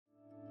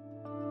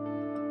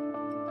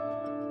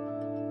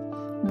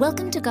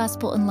Welcome to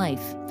Gospel in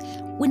Life.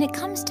 When it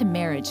comes to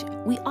marriage,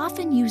 we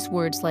often use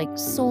words like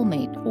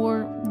soulmate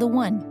or the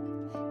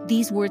one.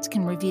 These words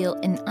can reveal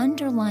an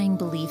underlying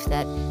belief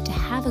that to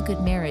have a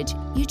good marriage,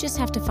 you just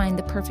have to find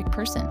the perfect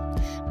person.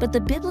 But the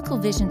biblical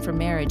vision for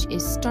marriage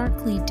is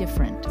starkly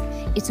different.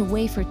 It's a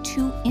way for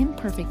two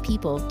imperfect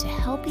people to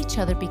help each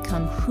other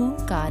become who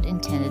God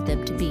intended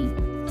them to be.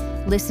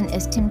 Listen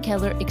as Tim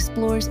Keller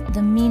explores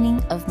the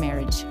meaning of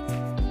marriage.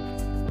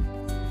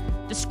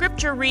 The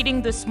scripture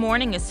reading this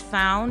morning is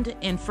found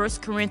in 1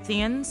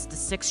 Corinthians, the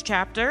 6th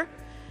chapter,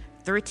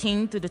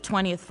 13 through the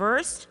 20th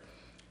verse,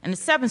 and the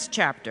 7th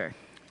chapter,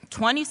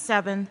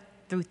 27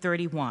 through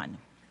 31.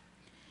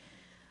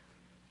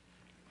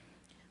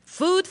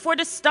 Food for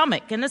the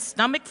stomach and the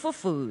stomach for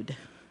food,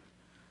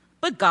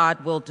 but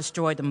God will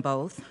destroy them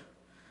both.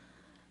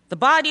 The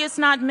body is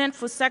not meant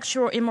for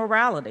sexual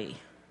immorality,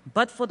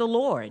 but for the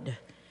Lord,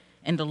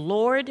 and the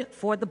Lord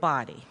for the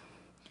body.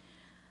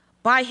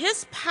 By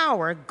his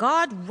power,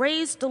 God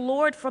raised the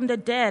Lord from the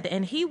dead,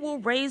 and he will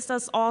raise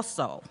us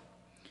also.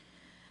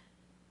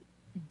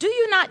 Do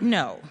you not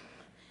know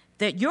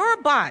that your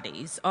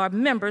bodies are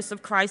members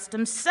of Christ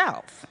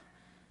himself?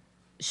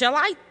 Shall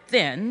I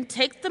then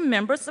take the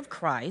members of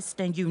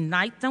Christ and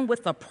unite them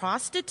with a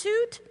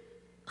prostitute?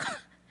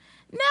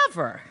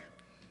 Never.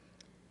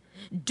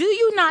 Do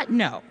you not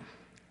know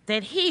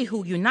that he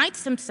who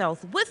unites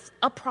himself with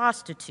a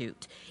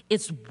prostitute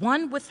is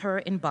one with her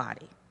in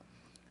body?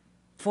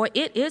 For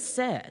it is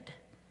said,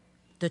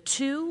 the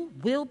two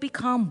will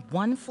become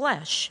one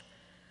flesh.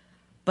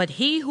 But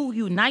he who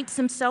unites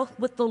himself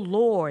with the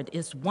Lord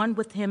is one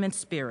with him in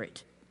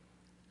spirit.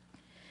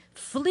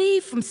 Flee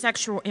from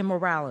sexual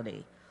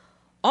immorality.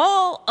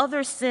 All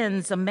other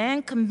sins a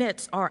man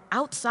commits are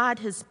outside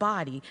his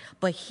body,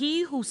 but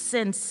he who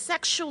sins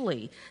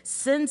sexually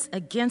sins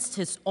against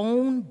his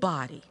own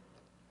body.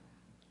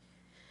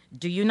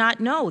 Do you not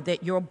know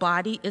that your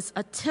body is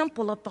a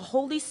temple of the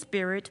Holy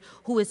Spirit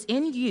who is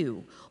in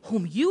you,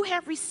 whom you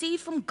have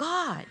received from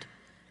God?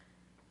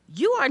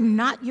 You are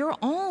not your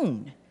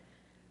own.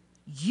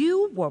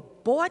 You were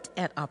bought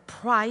at a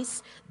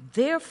price,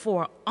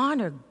 therefore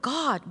honor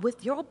God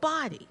with your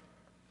body.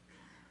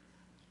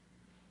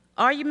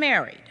 Are you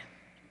married?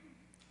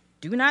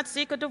 Do not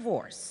seek a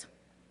divorce.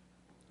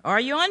 Are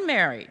you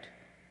unmarried?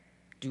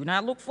 Do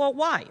not look for a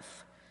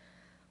wife.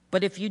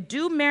 But if you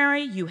do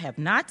marry, you have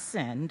not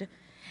sinned,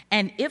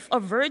 and if a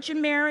virgin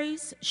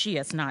marries, she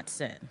has not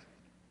sinned.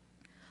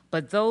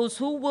 But those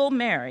who will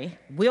marry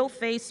will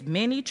face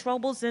many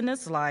troubles in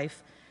this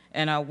life,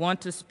 and I want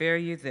to spare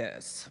you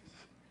this.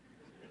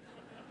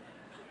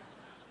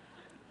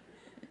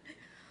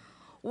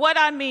 What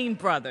I mean,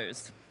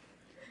 brothers,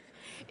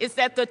 is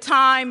that the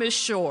time is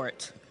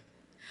short.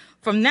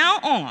 From now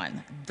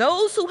on,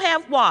 those who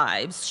have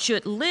wives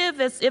should live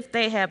as if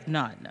they have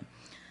none.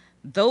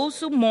 Those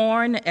who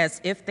mourn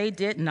as if they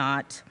did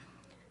not,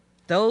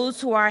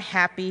 those who are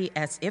happy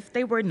as if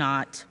they were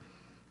not,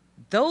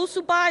 those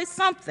who buy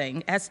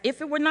something as if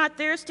it were not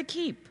theirs to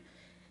keep,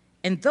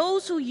 and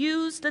those who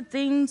use the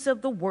things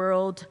of the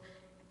world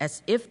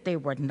as if they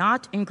were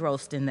not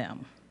engrossed in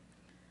them.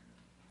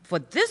 For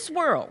this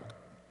world,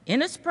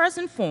 in its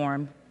present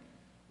form,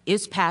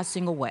 is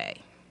passing away.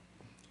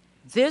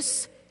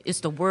 This is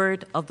the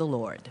word of the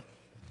Lord.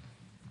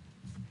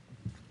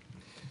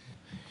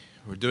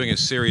 We're doing a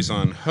series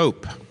on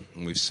hope,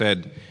 and we've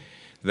said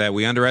that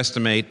we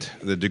underestimate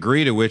the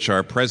degree to which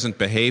our present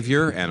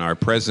behavior and our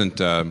present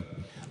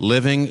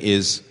living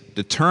is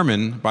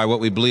determined by what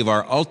we believe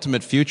our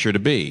ultimate future to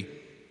be.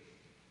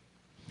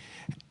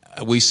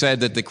 We said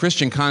that the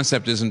Christian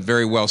concept isn't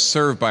very well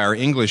served by our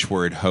English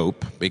word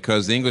hope,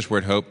 because the English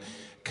word hope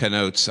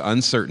connotes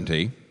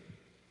uncertainty.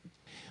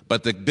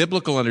 But the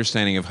biblical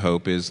understanding of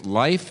hope is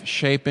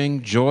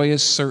life-shaping,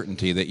 joyous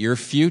certainty that your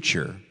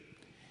future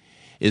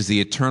is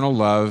the eternal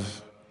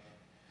love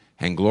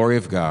and glory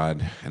of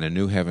God and a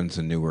new heavens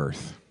and new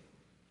earth.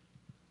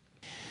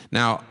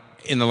 Now,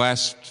 in the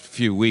last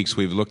few weeks,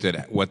 we've looked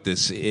at what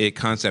this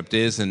concept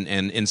is, and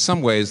in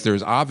some ways,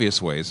 there's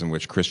obvious ways in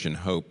which Christian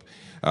hope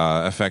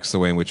affects the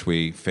way in which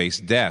we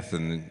face death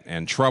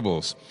and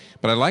troubles.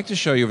 But I'd like to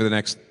show you over the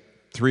next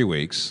 3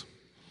 weeks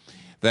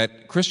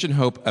that Christian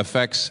hope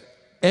affects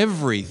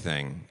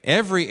everything,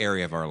 every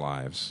area of our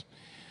lives.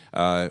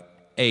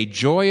 A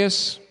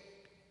joyous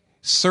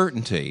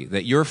certainty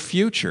that your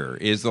future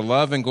is the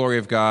love and glory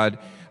of God,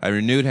 a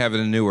renewed heaven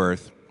and new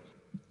earth,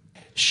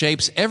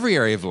 shapes every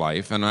area of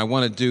life. And I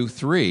want to do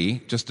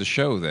 3 just to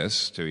show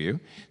this to you: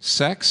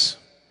 sex,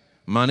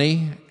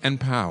 money, and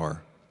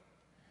power.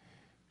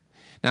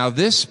 Now,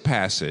 this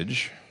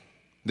passage,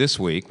 this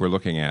week, we're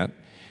looking at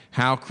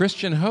how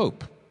Christian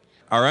hope,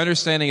 our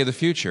understanding of the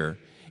future,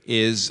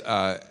 is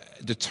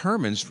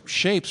determines,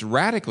 shapes,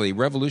 radically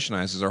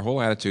revolutionizes our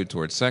whole attitude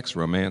towards sex,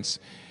 romance,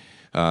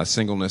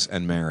 singleness,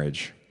 and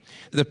marriage.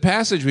 The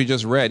passage we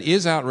just read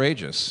is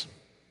outrageous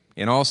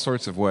in all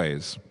sorts of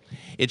ways.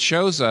 It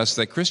shows us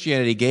that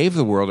Christianity gave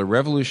the world a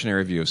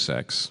revolutionary view of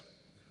sex.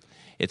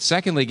 It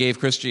secondly gave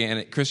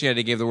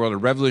Christianity gave the world a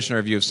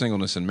revolutionary view of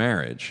singleness and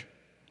marriage.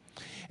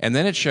 And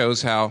then it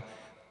shows how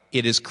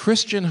it is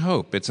Christian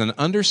hope. It's an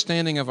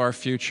understanding of our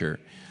future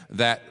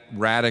that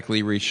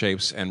radically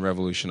reshapes and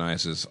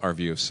revolutionizes our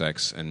view of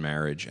sex and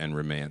marriage and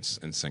romance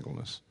and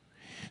singleness.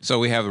 So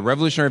we have a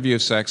revolutionary view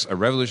of sex, a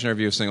revolutionary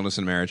view of singleness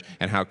and marriage,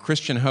 and how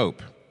Christian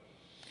hope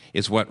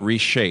is what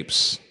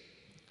reshapes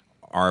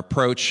our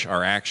approach,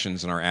 our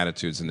actions, and our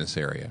attitudes in this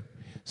area.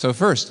 So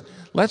first,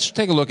 let's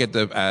take a look at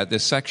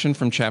this section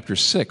from chapter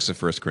 6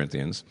 of 1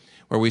 Corinthians,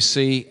 where we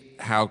see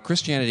how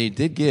Christianity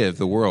did give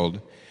the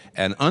world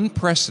an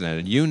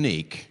unprecedented,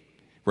 unique,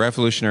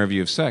 revolutionary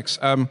view of sex.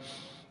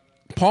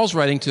 Paul's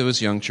writing to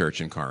his young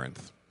church in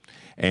Corinth,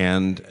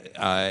 and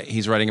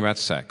he's writing about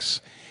sex.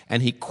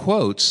 And he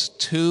quotes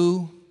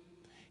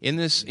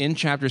in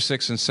chapter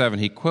 6 and 7,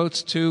 he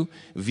quotes two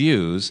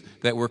views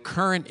that were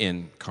current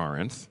in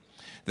Corinth.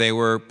 They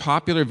were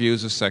popular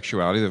views of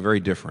sexuality. They're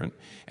very different.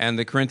 And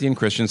the Corinthian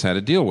Christians had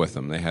to deal with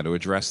them. They had to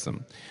address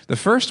them. The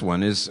first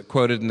one is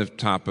quoted in the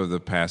top of the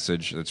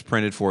passage that's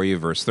printed for you,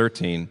 verse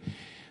 13.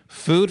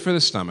 Food for the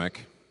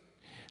stomach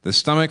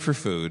for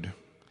food,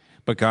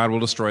 but God will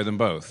destroy them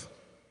both.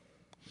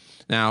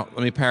 Now,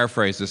 let me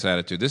paraphrase this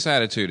attitude. This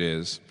attitude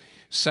is,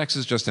 sex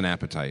is just an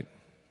appetite.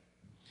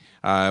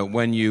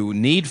 When you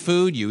need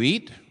food, you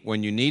eat.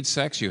 When you need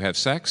sex, you have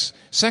sex.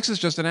 Sex is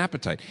just an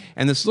appetite.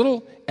 And this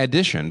little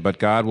addition, but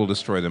God will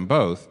destroy them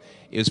both,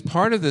 is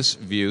part of this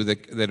view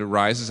that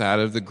arises out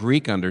of the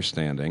Greek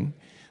understanding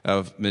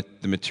of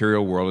the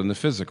material world and the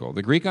physical.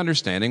 The Greek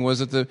understanding was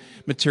that the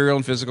material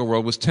and physical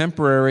world was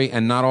temporary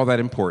and not all that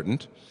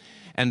important.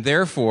 And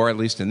therefore, at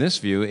least in this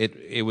view,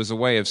 it was a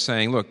way of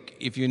saying, look,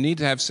 if you need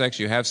to have sex,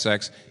 you have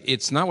sex.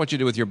 It's not what you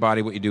do with your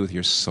body, what you do with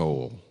your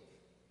soul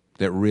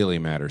that really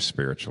matters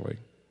spiritually.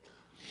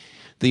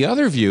 The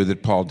other view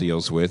that Paul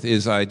deals with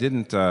is, I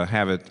didn't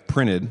have it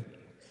printed,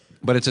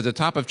 but it's at the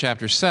top of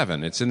chapter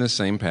 7. It's in the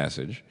same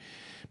passage.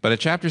 But at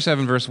chapter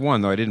 7, verse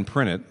 1, though I didn't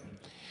print it,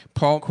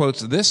 Paul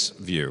quotes this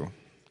view.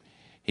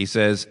 He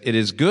says, it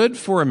is good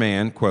for a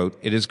man, quote,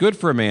 it is good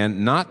for a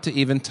man not to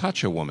even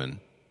touch a woman.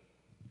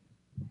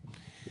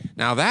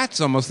 Now, that's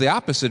almost the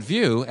opposite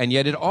view, and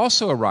yet it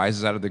also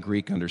arises out of the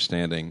Greek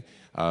understanding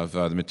of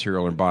the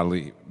material and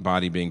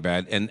body being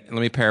bad. And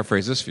let me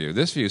paraphrase this view.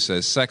 This view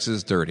says sex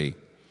is dirty.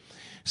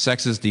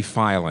 Sex is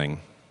defiling.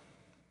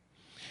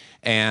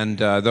 And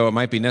though it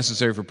might be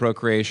necessary for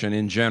procreation,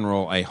 in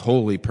general, a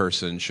holy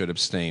person should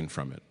abstain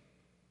from it.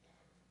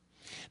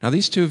 Now,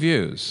 these two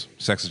views,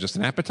 sex is just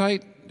an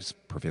appetite. It's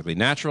perfectly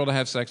natural to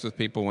have sex with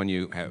people when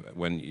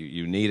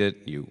you need it,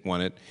 you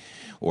want it.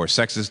 Or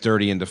sex is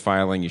dirty and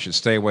defiling, you should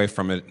stay away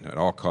from it at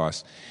all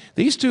costs.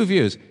 These two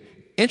views,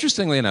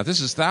 interestingly enough, this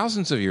is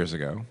thousands of years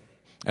ago,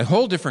 a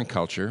whole different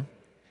culture,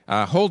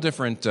 a whole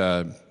different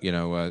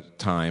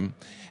time,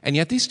 and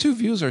yet these two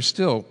views are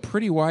still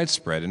pretty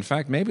widespread. In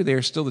fact, maybe they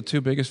are still the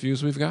two biggest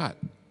views we've got.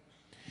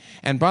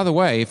 And by the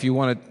way, if you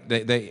want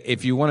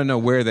to know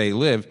where they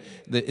live,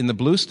 in the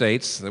blue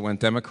states that went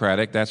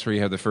Democratic, that's where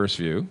you have the first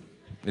view.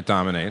 It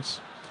dominates.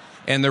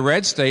 And the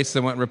red states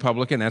that went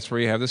Republican, that's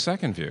where you have the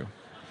second view.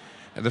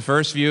 The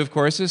first view, of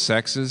course, is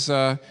sex is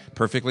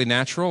perfectly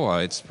natural.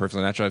 It's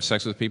perfectly natural to have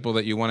sex with people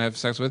that you want to have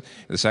sex with.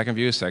 The second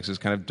view is sex is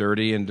kind of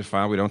dirty and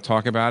defiled. We don't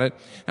talk about it.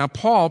 Now,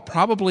 Paul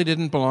probably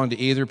didn't belong to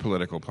either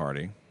political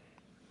party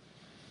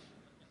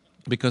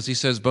because he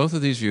says both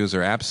of these views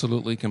are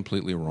absolutely,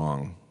 completely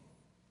wrong.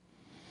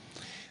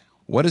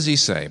 What does he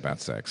say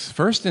about sex?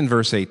 First, in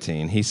verse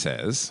 18, he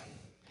says,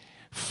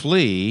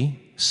 flee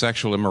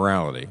sexual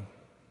immorality.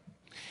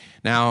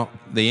 Now,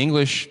 the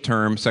English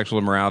term sexual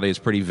immorality is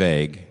pretty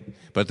vague,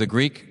 but the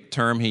Greek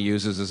term he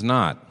uses is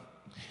not.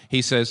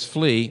 He says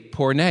flee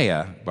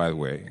porneia, by the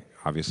way.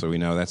 Obviously, we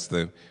know that's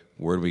the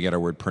word we get our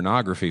word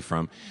pornography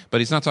from, but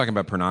he's not talking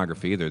about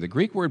pornography either. The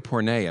Greek word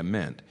porneia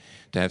meant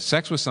to have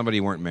sex with somebody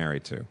you weren't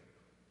married to.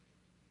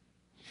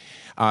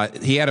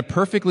 He had a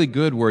perfectly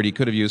good word he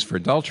could have used for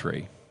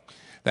adultery.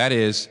 That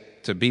is,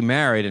 to be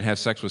married and have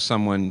sex with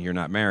someone you're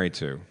not married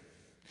to.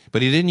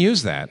 But he didn't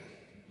use that.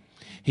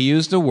 He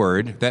used a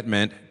word that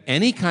meant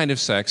any kind of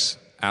sex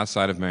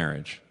outside of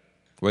marriage,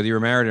 whether you were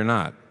married or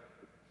not.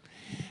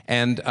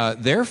 And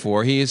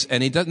therefore, he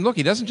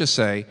doesn't just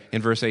say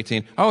in verse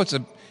 18,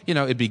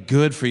 it'd be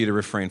good for you to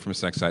refrain from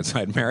sex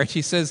outside marriage.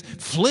 He says,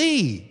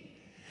 flee.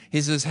 He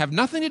says, have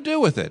nothing to do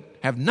with it.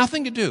 Have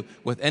nothing to do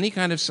with any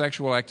kind of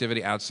sexual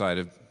activity outside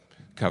of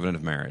covenant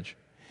of marriage.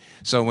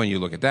 So when you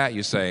look at that,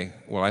 you say,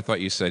 well, I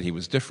thought you said he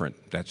was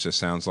different. That just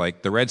sounds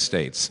like the red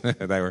states.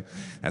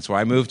 That's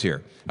why I moved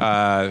here.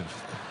 That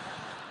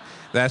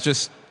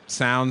just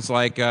sounds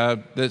like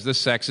the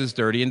sex is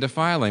dirty and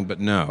defiling, but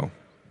no.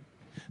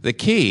 The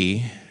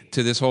key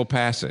to this whole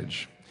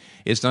passage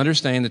is to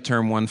understand the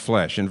term one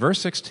flesh. In verse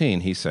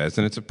 16, he says,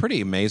 and it's a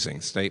pretty amazing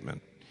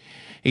statement,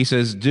 he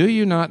says, do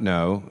you not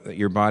know that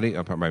your body,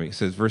 he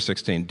says, verse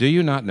 16, do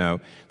you not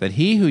know that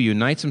he who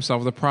unites himself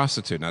with a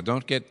prostitute, now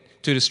don't get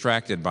too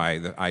distracted by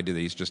the idea that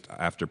he's just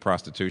after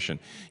prostitution.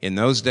 In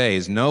those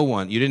days, you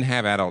didn't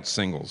have adult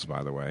singles,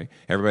 by the way.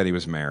 Everybody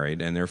was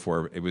married, and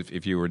therefore,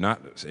 if you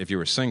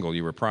were single,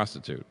 you were a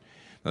prostitute.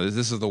 Now,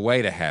 this is the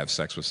way to have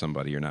sex with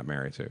somebody you're not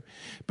married to.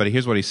 But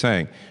here's what he's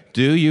saying.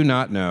 Do you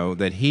not know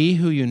that he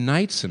who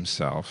unites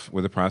himself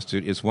with a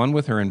prostitute is one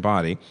with her in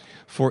body?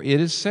 For it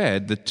is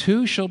said, the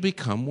two shall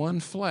become one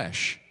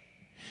flesh.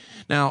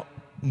 Now,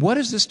 what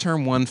does this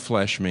term one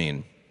flesh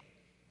mean?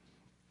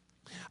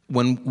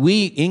 When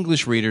we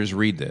English readers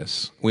read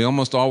this, we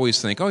almost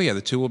always think, oh yeah,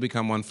 the two will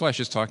become one flesh.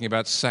 It's talking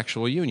about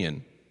sexual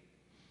union,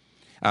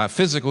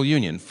 physical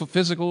union,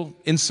 physical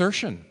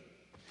insertion.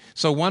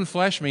 So one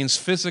flesh means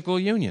physical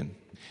union.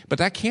 But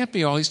that can't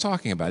be all he's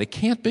talking about. It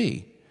can't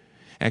be.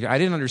 And I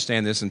didn't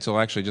understand this until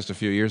actually just a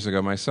few years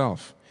ago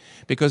myself.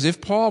 Because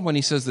if Paul, when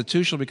he says the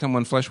two shall become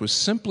one flesh, was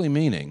simply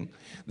meaning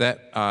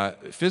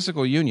that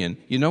physical union,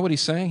 you know what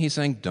he's saying? He's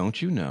saying,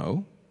 don't you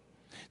know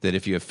that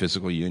if you have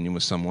physical union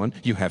with someone,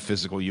 you have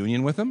physical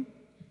union with them?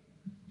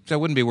 That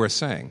wouldn't be worth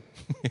saying.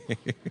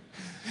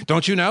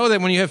 Don't you know that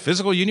when you have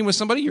physical union with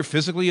somebody, you're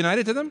physically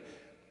united to them?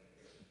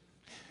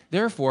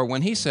 Therefore,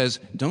 when he says,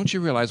 don't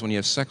you realize when you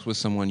have sex with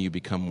someone, you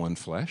become one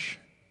flesh?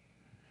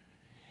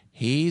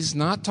 He's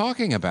not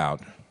talking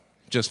about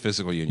just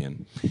physical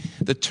union.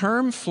 The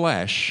term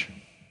flesh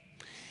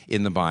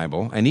in the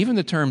Bible, and even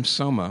the term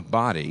soma,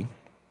 body,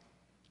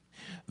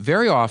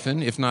 very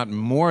often, if not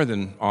more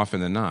than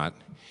often than not,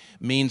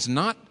 means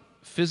not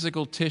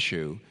physical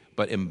tissue,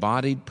 but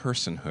embodied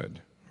personhood.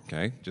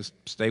 Okay, just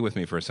stay with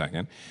me for a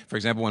second. For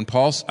example,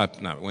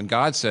 when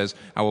God says,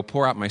 "I will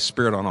pour out my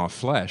Spirit on all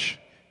flesh,"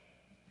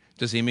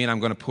 does He mean I'm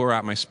going to pour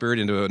out my Spirit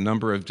into a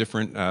number of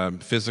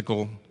different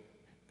physical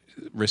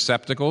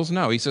receptacles?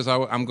 No, He says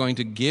I'm going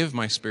to give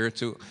my Spirit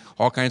to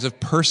all kinds of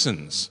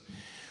persons.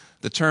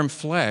 The term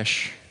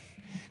flesh,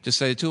 to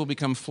say the two will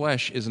become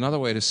flesh, is another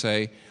way to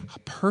say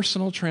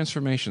personal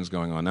transformation is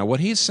going on. Now, what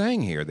he's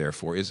saying here,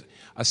 therefore, is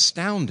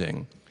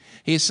astounding.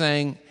 He's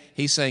saying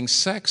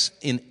sex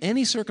in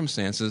any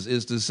circumstances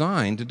is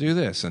designed to do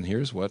this. And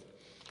here's what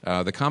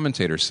the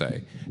commentators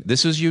say.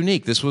 This is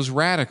unique. This was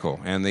radical.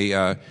 And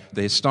the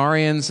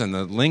historians and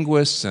the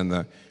linguists and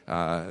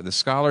the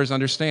scholars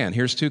understand.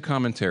 Here's two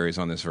commentaries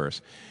on this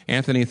verse.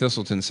 Anthony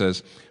Thistleton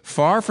says,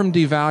 far from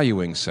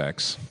devaluing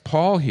sex,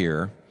 Paul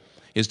here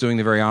is doing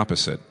the very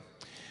opposite.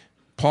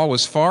 Paul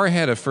was far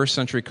ahead of first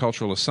century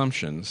cultural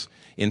assumptions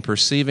in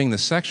perceiving the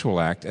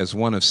sexual act as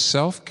one of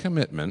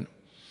self-commitment,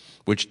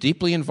 which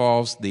deeply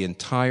involves the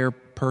entire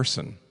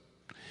person,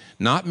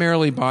 not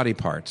merely body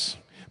parts.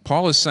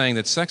 Paul is saying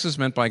that sex is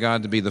meant by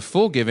God to be the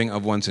full giving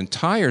of one's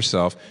entire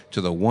self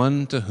to the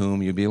one to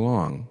whom you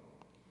belong.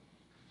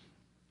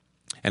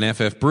 And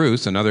F.F.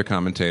 Bruce, another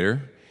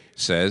commentator,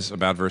 says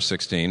about verse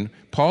 16,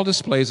 Paul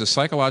displays a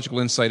psychological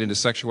insight into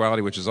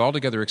sexuality which is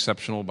altogether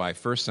exceptional by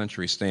first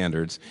century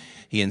standards.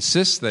 He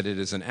insists that it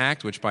is an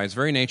act which by its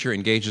very nature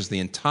engages the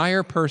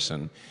entire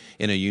person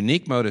in a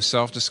unique mode of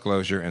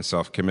self-disclosure and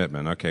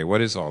self-commitment. Okay, what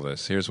is all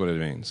this? Here's what it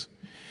means.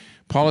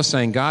 Paul is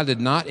saying God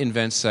did not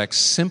invent sex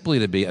simply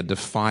to be a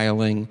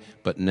defiling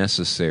but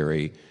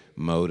necessary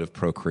mode of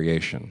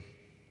procreation.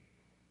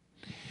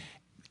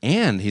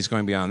 And he's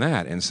going beyond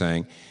that and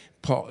saying,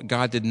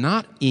 God did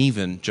not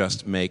even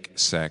just make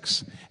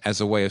sex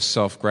as a way of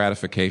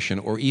self-gratification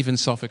or even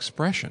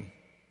self-expression.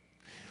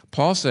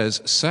 Paul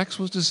says sex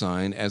was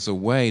designed as a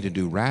way to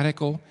do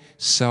radical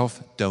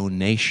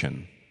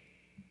self-donation.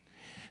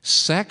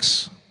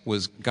 Sex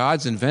was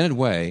God's invented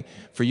way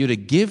for you to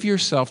give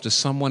yourself to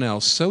someone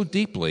else so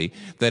deeply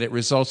that it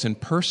results in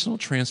personal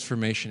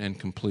transformation and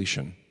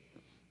completion.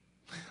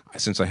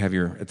 Since I have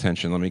your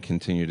attention, let me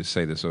continue to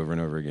say this over and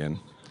over again.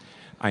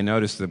 I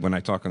noticed that when I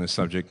talk on this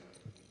subject,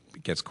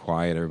 it gets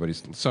quiet,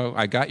 so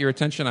I got your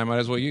attention, I might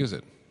as well use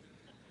it.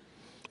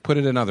 Put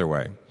it another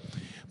way.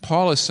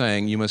 Paul is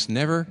saying you must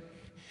never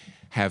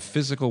have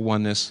physical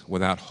oneness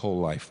without whole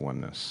life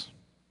oneness.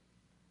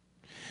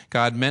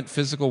 God meant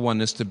physical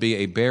oneness to be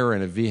a bearer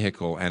and a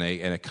vehicle and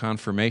a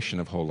confirmation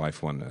of whole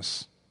life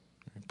oneness.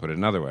 Put it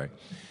another way.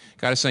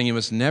 God is saying you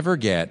must never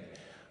get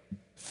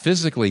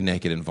physically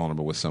naked and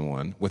vulnerable with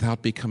someone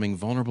without becoming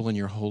vulnerable in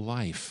your whole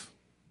life.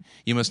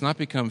 You must not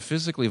become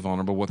physically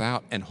vulnerable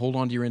without and hold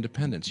on to your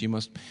independence. You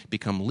must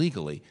become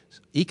legally,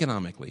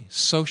 economically,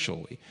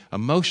 socially,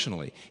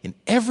 emotionally, in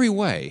every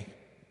way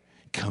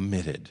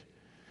committed.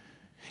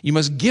 You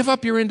must give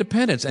up your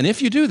independence. And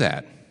if you do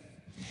that,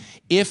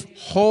 if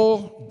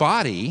whole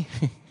body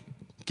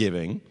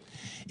giving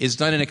is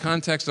done in a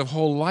context of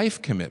whole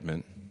life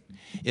commitment,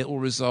 it will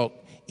result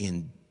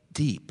in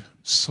deep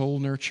soul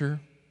nurture,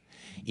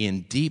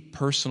 in deep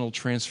personal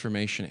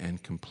transformation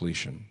and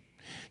completion.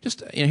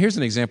 Here's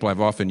an example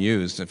I've often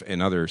used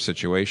in other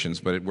situations,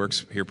 but it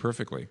works here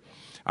perfectly.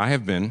 I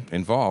have been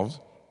involved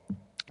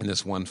in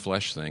this one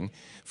flesh thing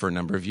for a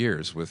number of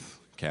years with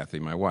Kathy,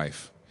 my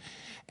wife.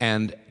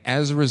 And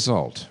as a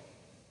result,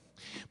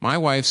 my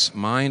wife's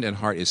mind and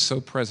heart is so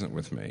present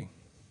with me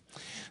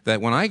that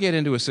when I get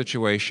into a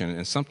situation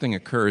and something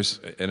occurs,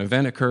 an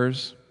event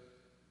occurs,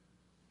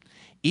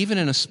 even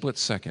in a split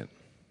second,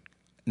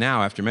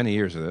 now after many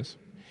years of this,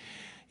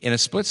 in a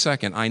split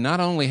second, I not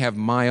only have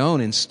my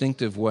own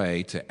instinctive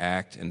way to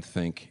act and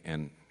think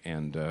and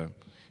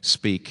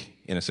speak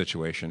in a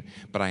situation,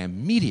 but I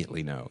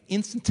immediately know,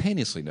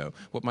 instantaneously know,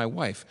 what my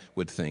wife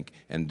would think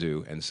and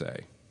do and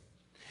say.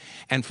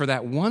 And for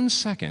that 1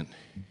 second,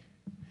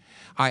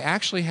 I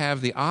actually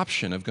have the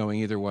option of going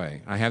either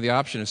way. I have the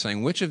option of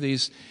saying which of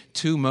these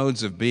two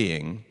modes of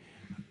being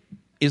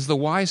is the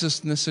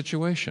wisest in this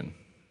situation.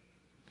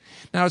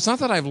 Now, it's not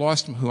that I've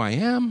lost who I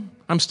am.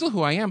 I'm still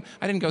who I am.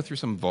 I didn't go through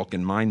some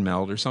Vulcan mind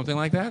meld or something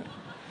like that,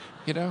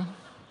 you know.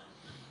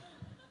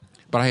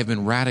 But I have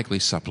been radically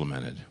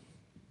supplemented.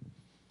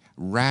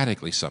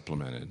 Radically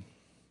supplemented.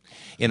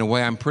 In a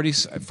way,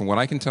 from what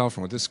I can tell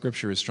from what this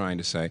scripture is trying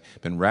to say,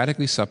 been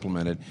radically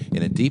supplemented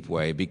in a deep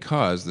way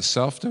because the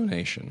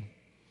self-donation,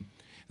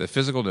 the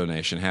physical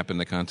donation, happened in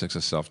the context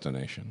of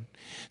self-donation.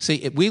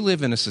 See, we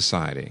live in a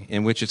society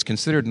in which it's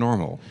considered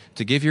normal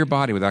to give your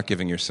body without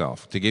giving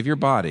yourself, to give your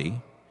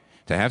body,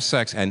 to have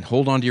sex and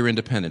hold on to your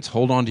independence,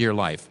 hold on to your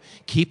life,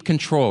 keep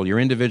control, your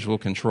individual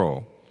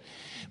control.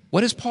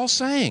 What is Paul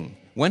saying?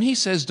 When he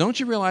says, don't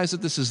you realize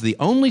that this is the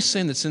only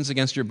sin that sins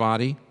against your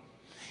body?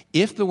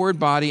 If the word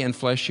body and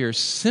flesh here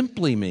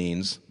simply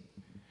means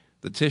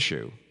the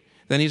tissue,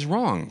 then he's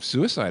wrong.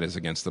 Suicide is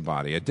against the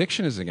body.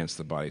 Addiction is against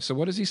the body. So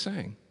what is he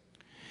saying?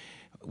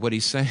 What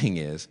he's saying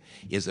is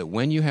that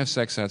when you have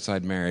sex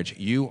outside marriage,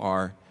 you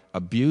are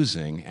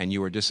abusing and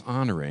you are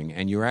dishonoring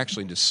and you're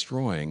actually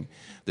destroying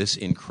this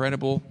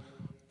incredible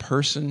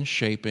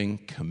person-shaping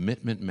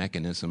commitment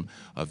mechanism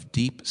of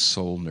deep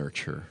soul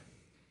nurture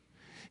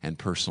and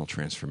personal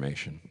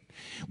transformation.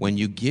 When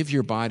you give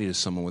your body to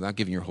someone without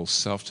giving your whole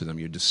self to them,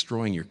 you're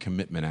destroying your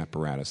commitment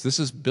apparatus. This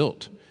is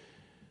built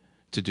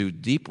to do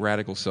deep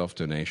radical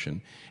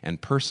self-donation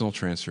and personal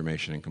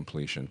transformation and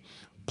completion.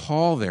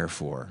 Paul,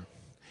 therefore,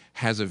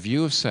 has a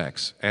view of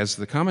sex, as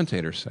the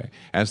commentators say,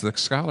 as the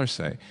scholars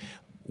say,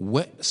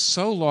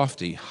 so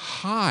lofty,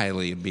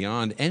 highly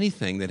beyond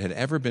anything that had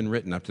ever been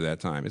written up to that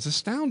time. It's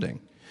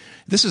astounding.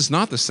 This is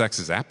not the sex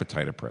is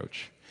appetite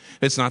approach.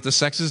 It's not the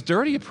sex is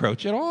dirty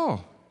approach at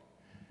all.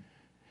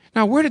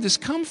 Now, where did this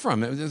come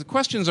from? The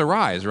questions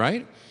arise,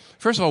 right?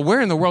 First of all,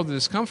 where in the world did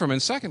this come from? And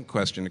second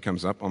question that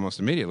comes up almost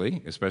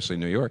immediately, especially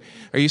in New York,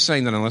 are you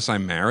saying that unless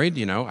I'm married,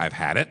 I've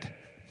had it?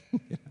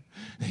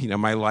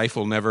 My life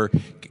will never,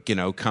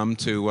 come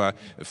to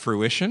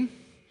fruition?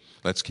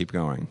 Let's keep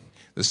going.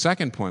 The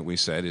second point we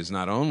said is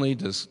not only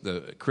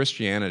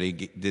Christianity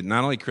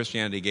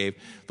gave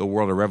the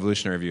world a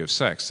revolutionary view of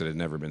sex that had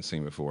never been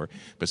seen before,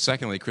 but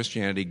secondly,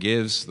 Christianity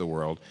gives the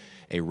world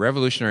a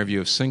revolutionary view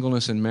of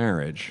singleness and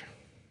marriage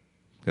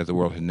that the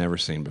world had never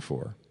seen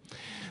before.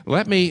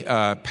 Let me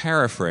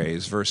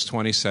paraphrase verse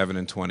 27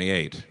 and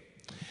 28.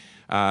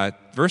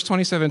 Verse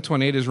 27 and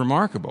 28 is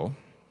remarkable.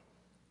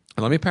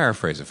 Let me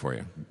paraphrase it for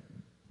you.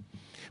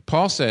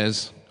 Paul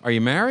says, are you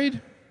married?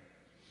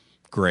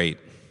 Great.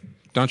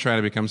 Don't try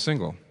to become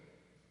single.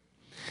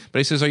 But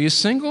he says, are you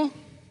single?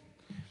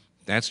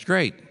 That's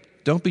great.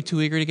 Don't be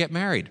too eager to get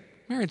married.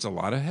 Married's a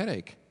lot of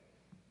headache.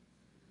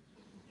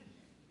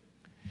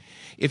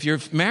 If you're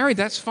married,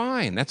 that's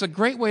fine. That's a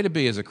great way to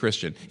be as a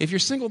Christian. If you're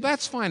single,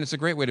 that's fine. It's a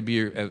great way to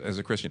be as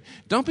a Christian.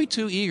 Don't be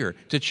too eager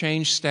to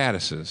change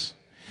statuses.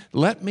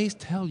 Let me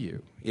tell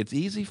you, it's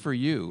easy for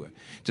you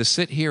to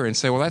sit here and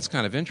say, well, that's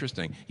kind of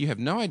interesting. You have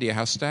no idea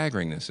how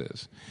staggering this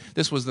is.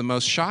 This was the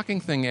most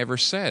shocking thing ever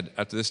said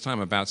up to this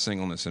time about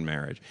singleness and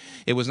marriage.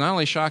 It was not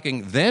only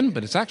shocking then,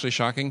 but it's actually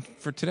shocking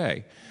for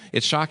today.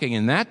 It's shocking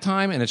in that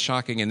time, and it's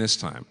shocking in this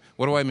time.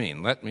 What do I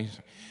mean?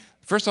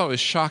 First of all, it was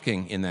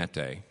shocking in that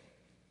day.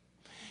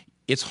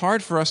 It's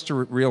hard for us to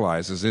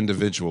realize as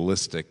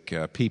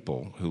individualistic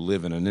people who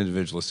live in an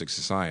individualistic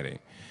society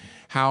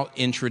how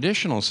in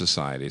traditional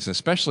societies,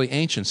 especially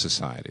ancient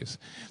societies,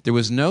 there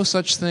was no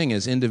such thing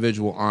as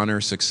individual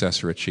honor,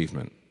 success, or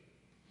achievement.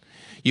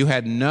 You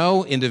had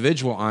no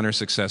individual honor,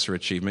 success, or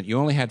achievement. You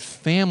only had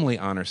family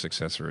honor,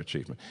 success, or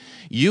achievement.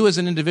 You as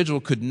an individual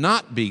could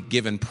not be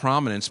given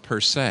prominence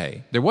per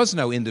se. There was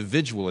no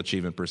individual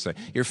achievement per se.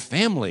 Your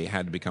family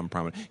had to become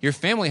prominent. Your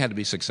family had to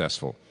be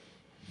successful.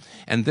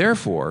 And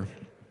therefore,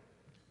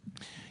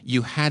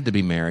 you had to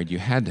be married. You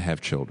had to have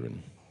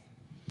children.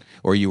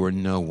 Or you were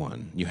no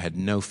one. You had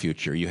no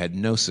future. You had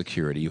no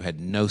security. You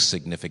had no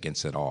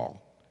significance at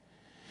all.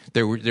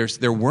 There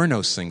were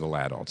no single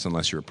adults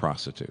unless you were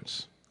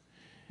prostitutes.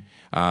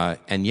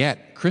 And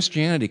yet,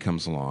 Christianity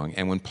comes along,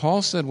 and when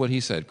Paul said what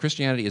he said,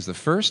 Christianity is the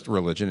first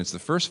religion, it's the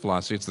first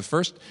philosophy, it's the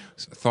first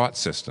thought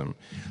system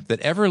that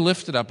ever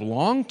lifted up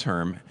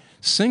long-term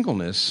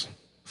singleness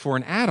for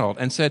an adult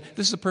and said,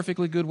 this is a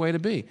perfectly good way to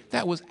be.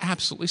 That was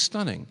absolutely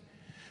stunning.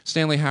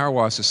 Stanley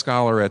Hauerwas, a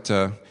scholar at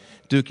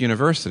Duke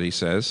University,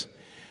 says,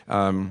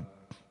 one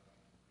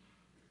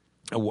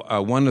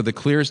of the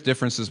clearest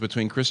differences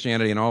between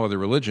Christianity and all other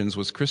religions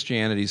was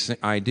Christianity's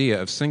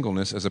idea of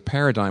singleness as a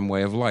paradigm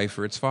way of life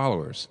for its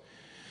followers.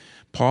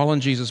 Paul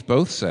and Jesus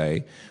both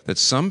say that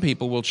some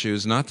people will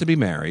choose not to be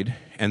married,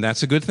 and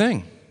that's a good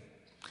thing.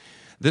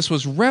 This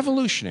was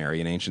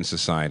revolutionary in ancient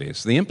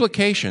societies. The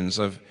implications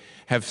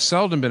have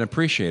seldom been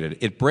appreciated.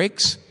 It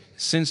breaks,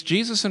 since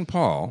Jesus and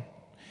Paul,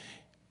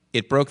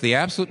 It broke the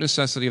absolute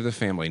necessity of the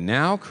family.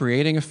 Now,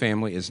 creating a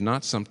family is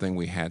not something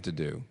we had to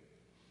do.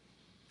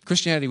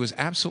 Christianity was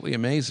absolutely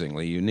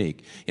amazingly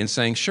unique in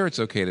saying, sure, it's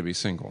okay to be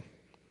single.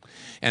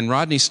 And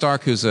Rodney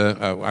Stark, who's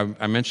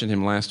I mentioned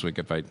him last week,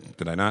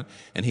 did I not?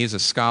 And he's a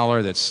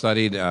scholar that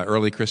studied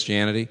early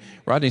Christianity.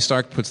 Rodney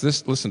Stark puts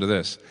this, listen to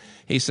this.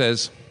 He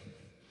says,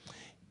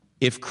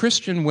 if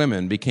Christian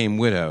women became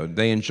widowed,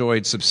 they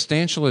enjoyed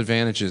substantial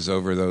advantages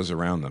over those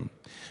around them.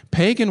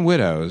 Pagan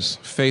widows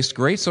faced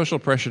great social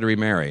pressure to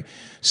remarry.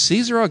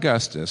 Caesar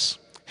Augustus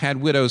had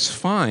widows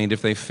fined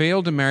if they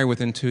failed to marry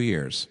within 2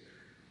 years.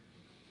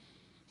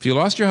 If you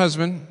lost your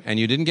husband and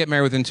you didn't get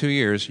married within 2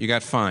 years, you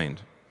got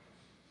fined.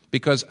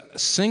 Because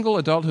single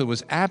adulthood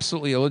was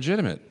absolutely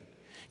illegitimate.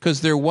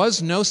 Because there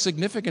was no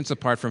significance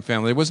apart from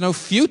family. There was no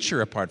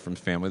future apart from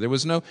family. There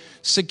was no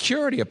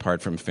security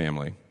apart from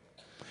family.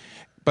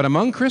 But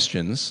among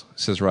Christians,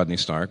 says Rodney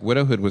Stark,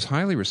 widowhood was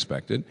highly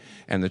respected,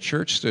 and the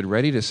church stood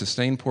ready to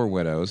sustain poor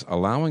widows,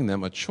 allowing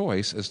them a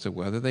choice as to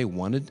whether they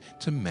wanted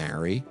to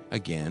marry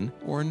again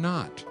or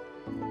not.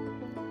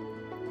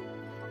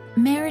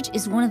 Marriage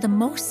is one of the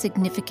most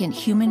significant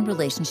human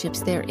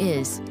relationships there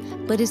is,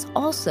 but is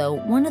also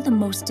one of the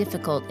most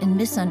difficult and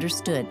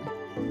misunderstood.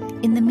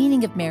 In The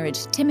Meaning of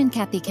Marriage, Tim and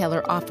Kathy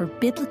Keller offer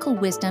biblical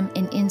wisdom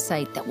and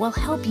insight that will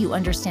help you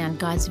understand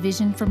God's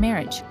vision for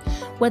marriage.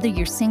 Whether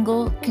you're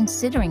single,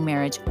 considering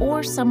marriage,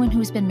 or someone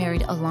who's been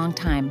married a long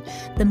time,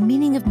 The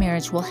Meaning of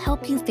Marriage will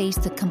help you face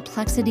the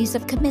complexities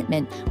of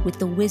commitment with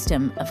the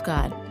wisdom of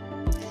God.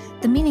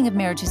 The Meaning of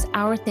Marriage is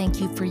our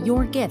thank you for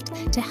your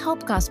gift to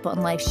help Gospel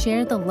in Life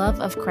share the love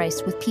of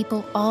Christ with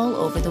people all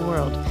over the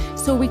world.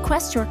 So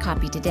request your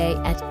copy today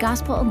at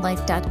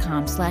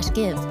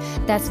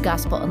gospelinlife.com/give. That's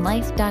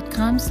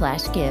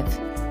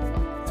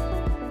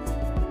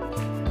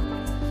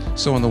gospelinlife.com/give.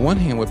 So on the one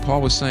hand, what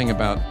Paul was saying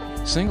about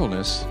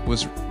singleness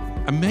was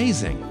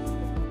amazing.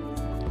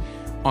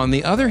 On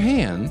the other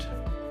hand,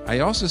 I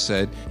also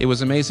said it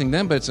was amazing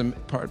then, but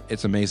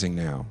it's amazing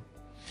now.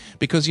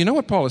 Because you know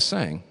what Paul is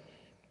saying?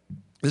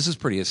 This is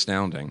pretty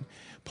astounding.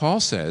 Paul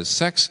says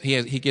sex,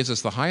 he gives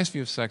us the highest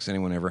view of sex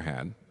anyone ever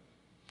had.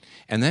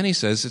 And then he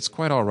says it's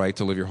quite all right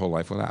to live your whole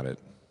life without it.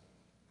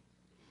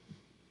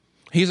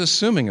 He's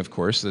assuming, of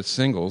course, that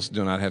singles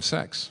do not have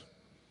sex.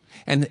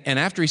 And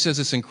after he says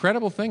this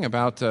incredible thing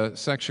about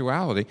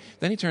sexuality,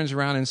 then he turns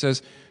around and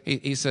says,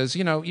 he says,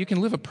 you know, you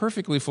can live a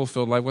perfectly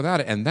fulfilled life without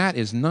it. And that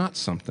is not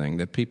something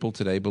that people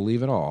today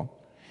believe at all.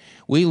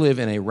 We live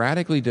in a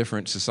radically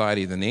different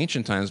society than the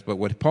ancient times, but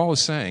what Paul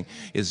is saying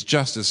is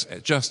just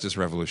as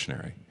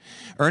revolutionary.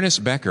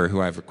 Ernest Becker, who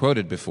I've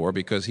quoted before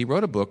because he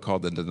wrote a book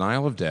called The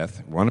Denial of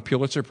Death, won a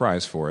Pulitzer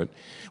Prize for it,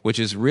 which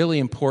is really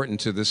important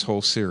to this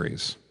whole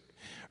series.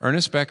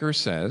 Ernest Becker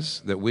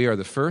says that we are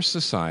the first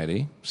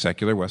society,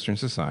 secular Western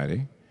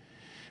society,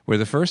 we're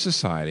the first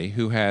society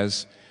who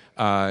has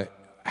a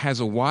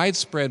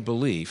widespread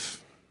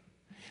belief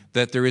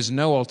that there is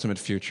no ultimate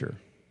future.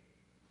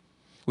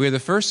 We are the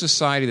first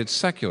society that's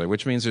secular,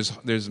 which means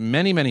there's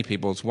many, many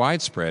people, it's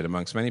widespread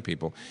amongst many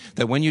people,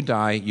 that when you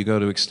die, you go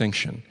to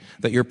extinction,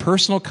 that your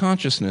personal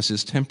consciousness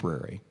is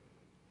temporary,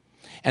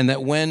 and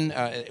that when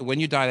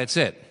you die, that's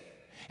it.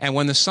 And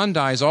when the sun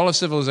dies, all of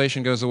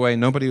civilization goes away,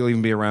 nobody will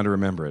even be around to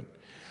remember it.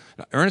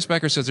 Now, Ernest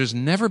Becker says there's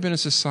never been a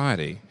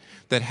society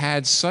that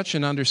had such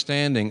an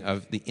understanding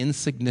of the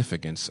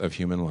insignificance of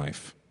human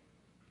life.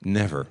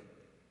 Never.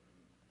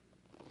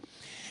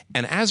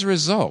 And as a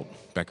result,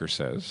 Becker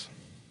says,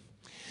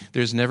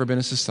 there's never been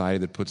a society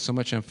that put so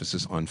much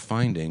emphasis on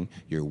finding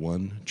your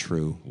one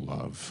true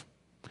love.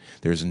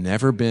 There's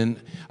never been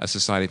a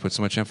society that put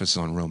so much emphasis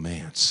on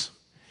romance,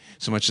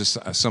 so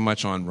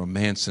much on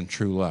romance and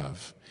true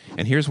love.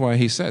 And here's why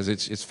he says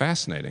it's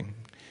fascinating,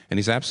 and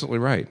he's absolutely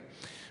right.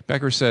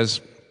 Becker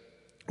says,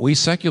 we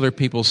secular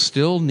people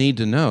still need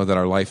to know that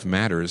our life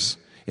matters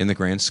in the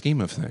grand scheme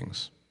of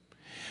things.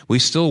 We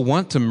still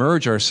want to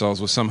merge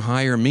ourselves with some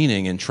higher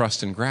meaning in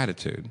trust and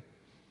gratitude.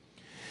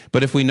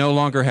 But if we no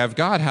longer have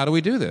God, how do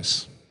we do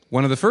this?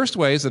 One of the first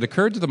ways that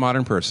occurred to the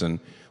modern person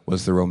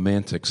was the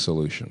romantic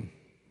solution.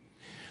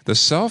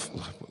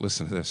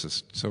 Listen to this,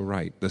 it's so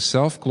right. The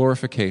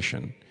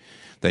self-glorification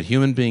that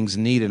human beings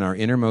need in our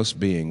innermost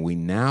being, we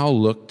now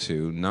look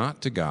to,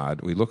 not to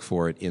God, we look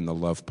for it in the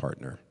love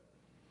partner.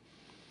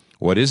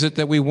 What is it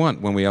that we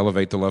want when we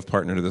elevate the love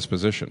partner to this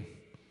position?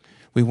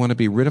 We want to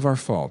be rid of our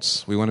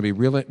faults. We want to be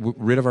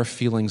rid of our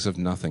feelings of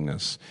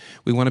nothingness.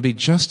 We want to be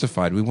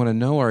justified. We want to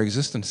know our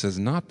existence has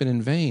not been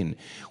in vain.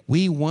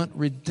 We want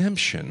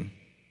redemption.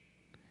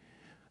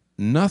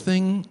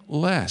 Nothing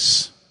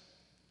less.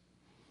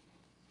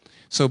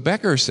 So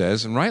Becker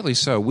says, and rightly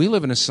so, we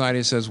live in a society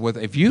that says,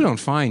 if you don't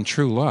find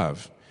true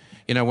love,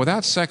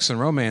 without sex and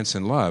romance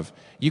and love,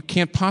 you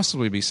can't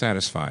possibly be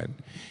satisfied.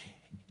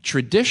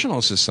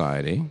 Traditional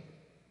society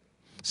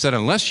said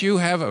unless you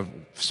have a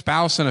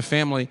spouse and a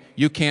family,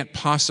 you can't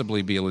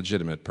possibly be a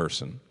legitimate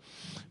person.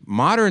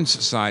 Modern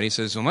society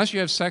says unless you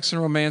have sex and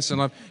romance and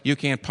love, you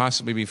can't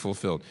possibly be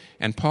fulfilled.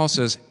 And Paul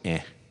says,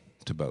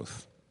 to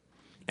both.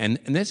 And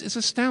this is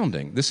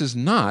astounding. This is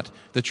not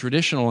the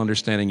traditional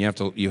understanding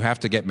you have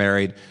to get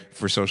married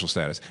for social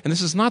status. And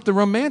this is not the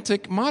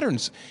romantic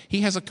moderns.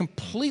 He has a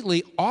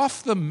completely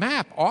off the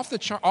map, off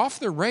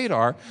the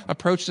radar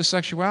approach to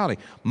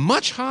sexuality,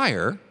 much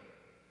higher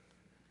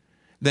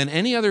than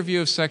any other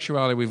view of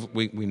sexuality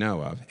we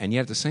know of. And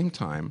yet at the same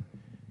time,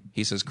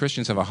 he says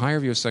Christians have a higher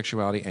view of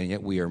sexuality, and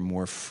yet we are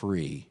more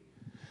free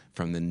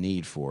from the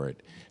need for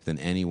it than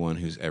anyone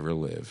who's ever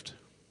lived.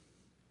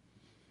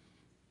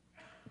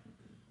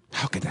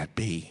 How could that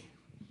be?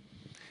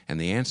 And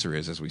the answer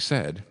is, as we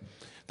said,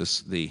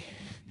 the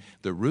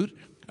root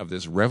of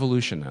this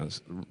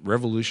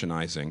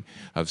revolutionizing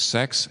of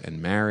sex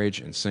and marriage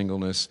and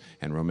singleness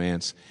and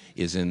romance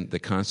is in the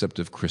concept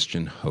of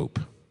Christian hope.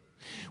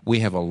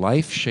 We have a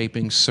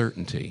life-shaping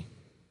certainty,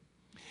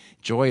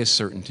 joyous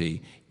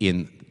certainty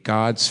in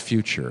God's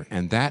future,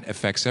 and that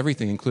affects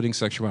everything, including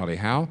sexuality.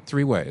 How?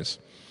 3 ways.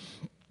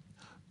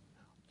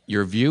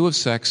 Your view of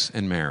sex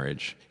and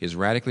marriage is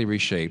radically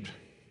reshaped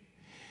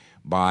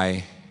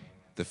by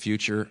the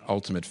future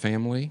ultimate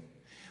family,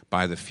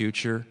 by the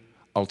future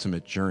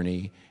ultimate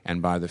journey,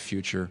 and by the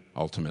future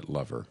ultimate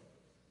lover.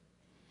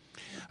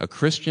 A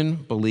Christian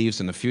believes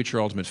in a future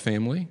ultimate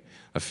family,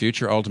 a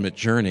future ultimate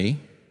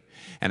journey,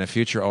 and a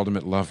future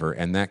ultimate lover,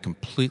 and that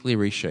completely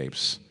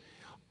reshapes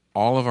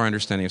all of our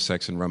understanding of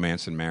sex and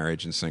romance and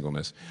marriage and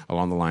singleness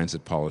along the lines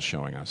that Paul is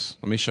showing us.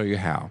 Let me show you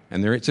how.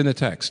 And it's in the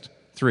text,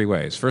 3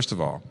 ways. First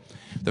of all,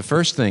 the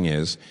first thing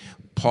is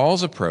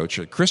Paul's approach,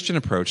 a Christian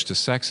approach to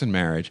sex and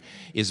marriage,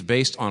 is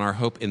based on our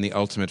hope in the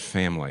ultimate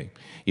family.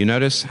 You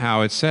notice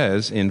how it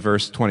says in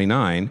verse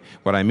 29,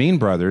 "What I mean,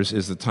 brothers,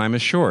 is the time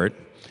is short.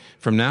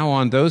 From now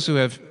on, those who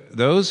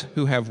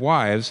have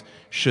wives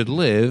should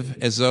live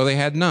as though they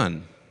had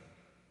none."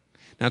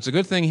 Now, it's a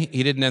good thing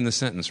he didn't end the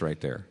sentence right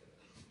there,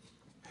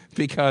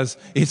 because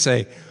he'd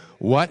say,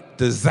 "What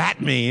does that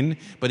mean?"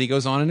 But he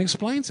goes on and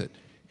explains it.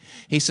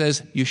 He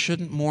says, you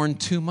shouldn't mourn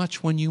too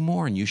much when you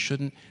mourn. You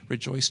shouldn't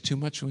rejoice too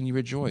much when you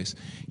rejoice.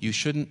 You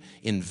shouldn't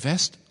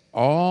invest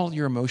all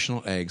your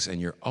emotional eggs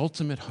and your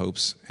ultimate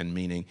hopes and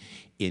meaning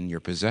in your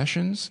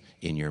possessions,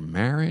 in your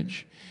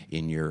marriage,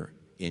 in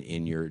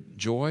your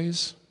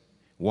joys.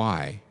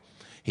 Why?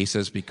 He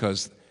says,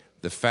 because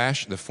the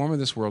form of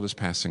this world is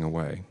passing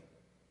away.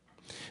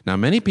 Now,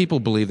 many people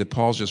believe that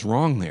Paul's just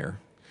wrong there.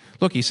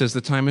 Look, he says the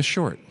time is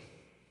short.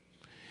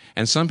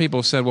 And some people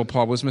have said, well,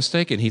 Paul was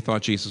mistaken. He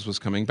thought Jesus was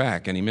coming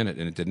back any minute,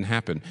 and it didn't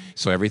happen.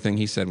 So everything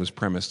he said was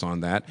premised on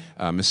that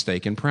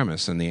mistaken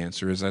premise. And the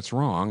answer is that's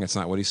wrong. That's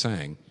not what he's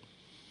saying.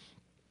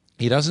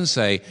 He doesn't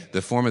say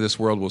the form of this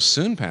world will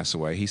soon pass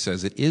away. He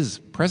says it is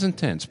present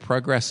tense,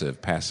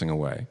 progressive, passing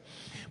away.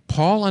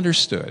 Paul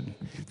understood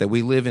that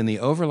we live in the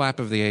overlap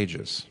of the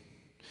ages.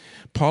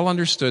 Paul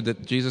understood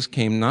that Jesus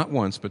came not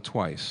once, but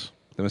twice.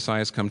 The Messiah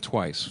has come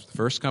twice,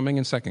 first coming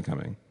and second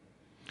coming.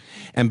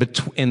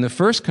 And in the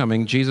first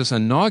coming, Jesus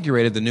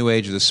inaugurated the new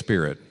age of the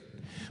Spirit.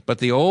 But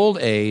the old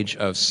age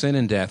of sin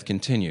and death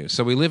continues.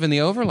 So we live in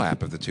the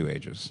overlap of the 2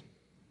 ages.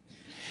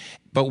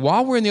 But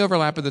while we're in the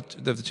overlap of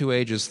the 2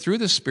 ages, through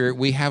the Spirit,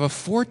 we have a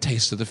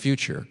foretaste of the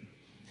future.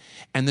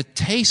 And the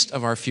taste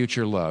of our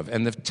future love,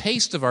 and the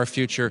taste of our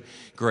future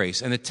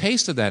grace, and the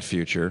taste of that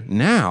future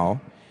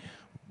now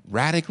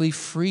radically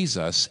frees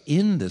us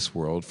in this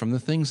world from the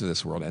things of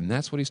this world. And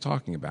that's what he's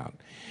talking about.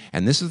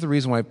 And this is the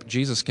reason why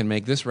Jesus can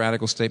make this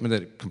radical statement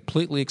that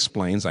completely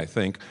explains, I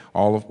think,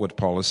 all of what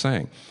Paul is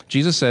saying.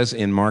 Jesus says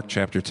in Mark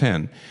chapter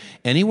 10,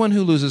 anyone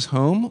who loses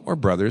home or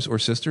brothers or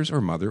sisters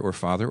or mother or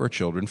father or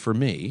children for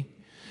me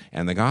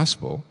and the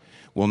gospel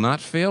will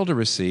not fail to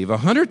receive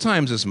 100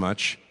 times as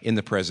much in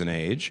the present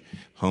age,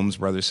 homes,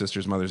 brothers,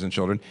 sisters, mothers, and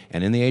children,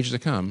 and in the age to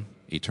come,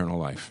 eternal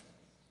life.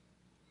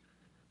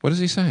 What is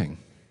he saying?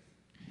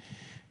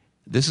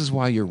 This is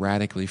why you're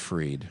radically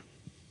freed.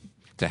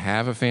 To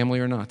have a family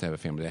or not to have a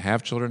family, to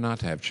have children or not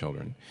to have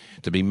children,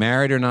 to be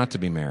married or not to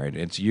be married.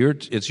 It's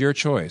your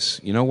choice.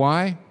 You know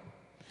why?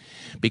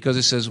 Because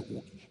it says,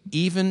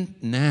 even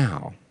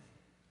now,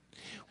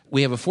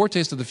 we have a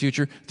foretaste of the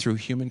future through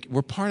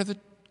we're part of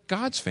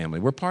God's family.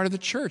 We're part of the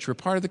church. We're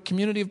part of the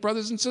community of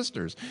brothers and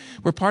sisters.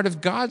 We're part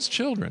of God's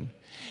children.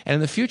 And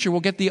in the future,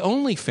 we'll get the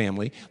only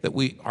family that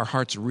our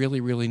hearts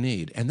really, really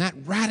need. And that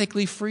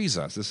radically frees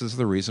us. This is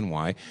the reason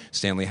why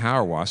Stanley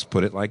Hauerwas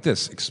put it like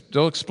this,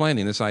 still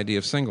explaining this idea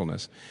of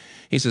singleness.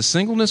 He says,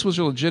 singleness was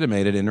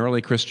legitimated in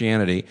early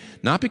Christianity,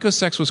 not because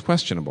sex was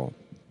questionable,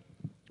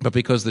 but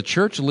because the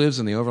church lives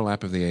in the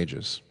overlap of the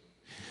ages.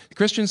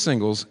 Christian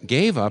singles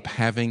gave up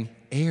having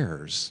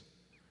heirs.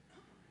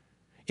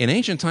 In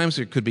ancient times,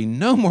 there could be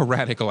no more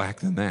radical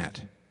act than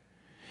that.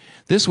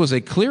 This was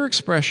a clear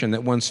expression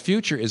that one's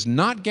future is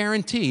not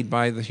guaranteed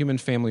by the human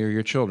family or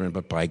your children,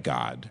 but by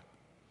God.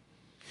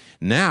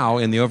 Now,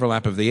 in the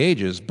overlap of the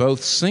ages,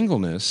 both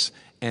singleness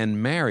and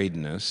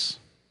marriedness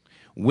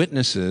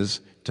witnesses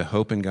to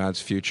hope in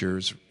God's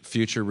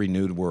future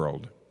renewed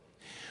world.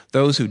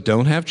 Those who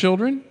don't have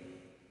children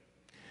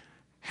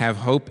have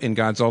hope in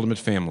God's ultimate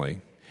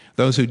family.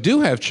 Those who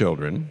do have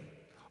children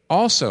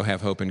also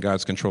have hope in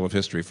God's control of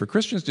history. For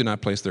Christians do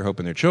not place their hope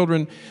in their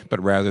children,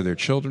 but rather their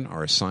children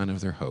are a sign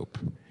of their hope,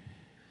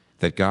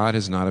 that God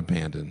has not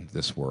abandoned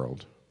this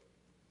world.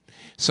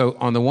 So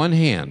on the one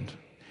hand,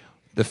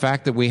 the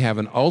fact that we have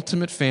an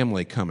ultimate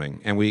family coming,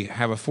 and we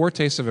have a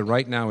foretaste of it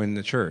right now in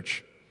the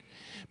church,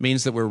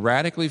 means that we're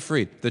radically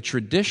free. The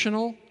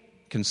traditional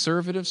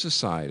conservative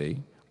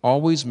society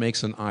always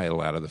makes an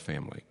idol out of the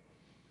family.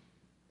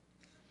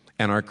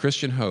 And our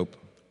Christian hope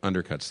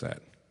undercuts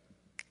that.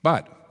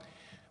 But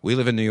we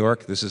live in New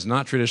York. This is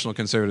not traditional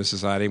conservative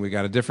society. We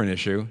got a different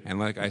issue. And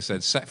like I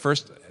said,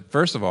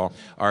 first of all,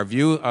 our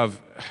view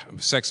of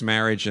sex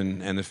marriage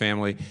and the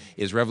family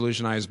is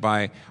revolutionized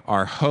by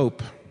our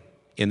hope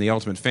in the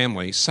ultimate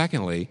family.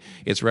 Secondly,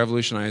 it's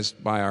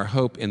revolutionized by our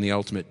hope in the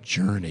ultimate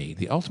journey.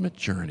 The ultimate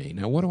journey.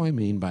 Now, what do I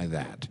mean by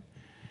that?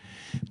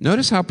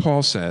 Notice how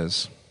Paul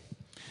says,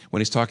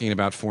 when he's talking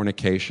about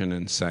fornication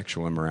and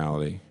sexual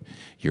immorality,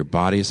 your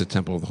body is a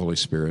temple of the Holy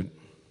Spirit.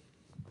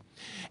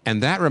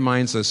 And that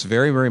reminds us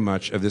very, very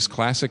much of this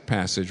classic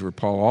passage where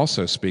Paul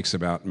also speaks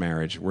about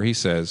marriage, where he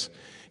says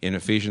in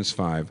Ephesians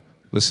 5,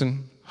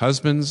 listen,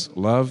 husbands,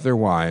 love their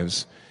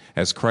wives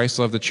as Christ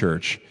loved the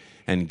church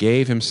and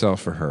gave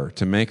himself for her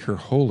to make her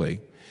holy,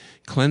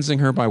 cleansing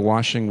her by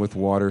washing with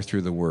water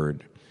through the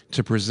word,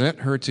 to present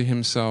her to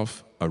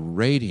himself a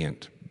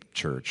radiant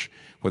church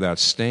without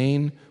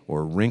stain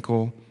or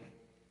wrinkle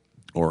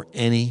or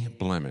any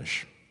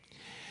blemish.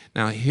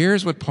 Now,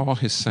 here's what Paul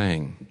is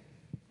saying.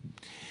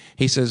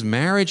 He says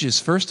marriage is,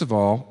 first of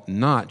all,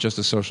 not just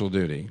a social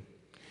duty,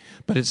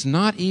 but it's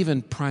not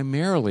even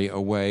primarily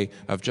a way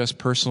of just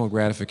personal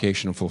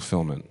gratification and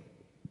fulfillment.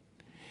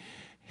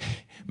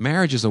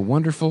 Marriage is a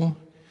wonderful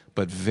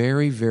but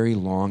very, very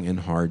long and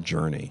hard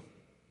journey.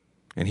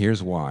 And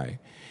here's why.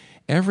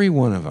 Every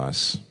one of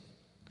us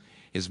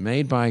is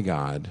made by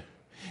God,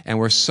 and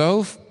we're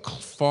so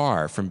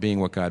far from being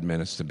what God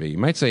meant us to be. You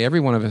might say every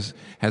one of us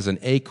has an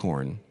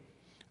acorn.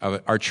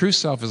 Our true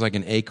self is like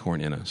an acorn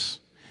in us.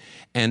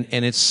 And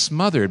it's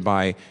smothered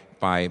by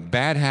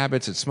bad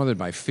habits. It's smothered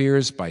by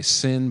fears, by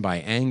sin, by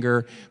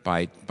anger,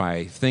 by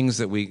things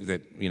that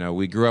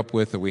we grew up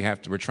with that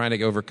we're trying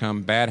to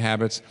overcome, bad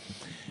habits.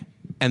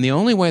 And the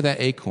only way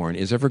that acorn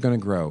is ever going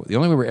to grow, the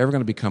only way we're ever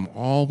going to become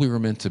all we were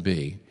meant to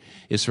be,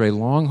 is through a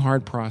long,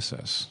 hard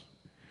process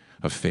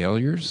of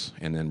failures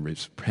and then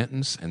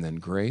repentance and then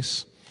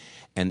grace.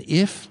 And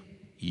if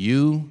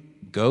you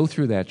go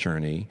through that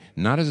journey,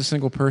 not as a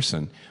single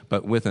person,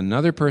 but with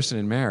another person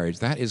in marriage,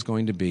 that is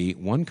going to be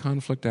one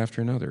conflict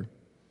after another.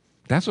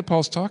 That's what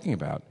Paul's talking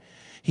about.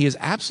 He is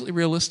absolutely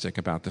realistic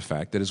about the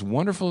fact that as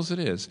wonderful as it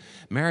is,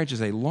 marriage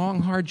is a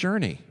long, hard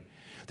journey.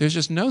 There's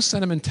just no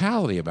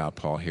sentimentality about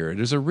Paul here.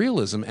 There's a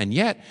realism, and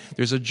yet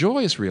there's a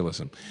joyous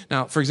realism.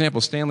 Now, for example,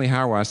 Stanley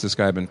Hauerwas, this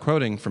guy I've been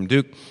quoting from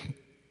Duke,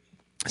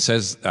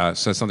 says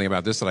something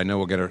about this that I know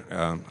will get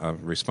a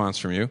response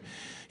from you.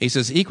 He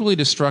says, equally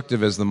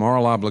destructive as the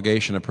moral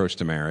obligation approach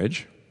to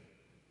marriage,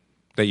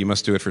 that you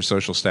must do it for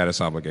social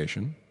status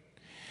obligation,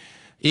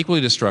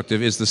 equally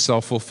destructive is the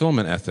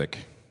self-fulfillment ethic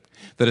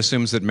that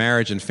assumes that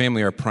marriage and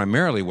family are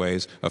primarily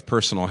ways of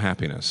personal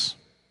happiness.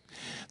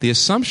 The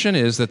assumption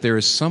is that there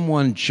is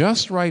someone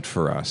just right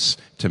for us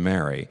to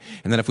marry,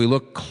 and that if we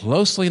look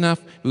closely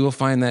enough, we will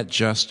find that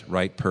just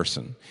right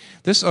person.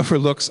 This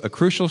overlooks a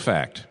crucial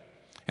fact,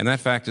 and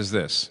that fact is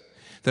this,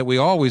 that we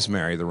always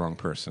marry the wrong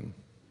person.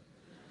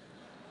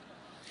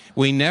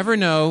 We never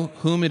know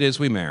whom it is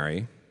we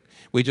marry.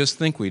 We just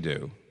think we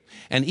do.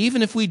 And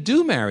even if we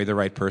do marry the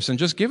right person,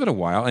 just give it a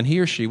while and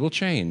he or she will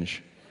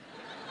change.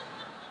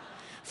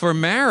 For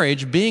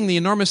marriage, being the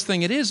enormous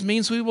thing it is,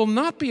 means we will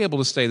not be able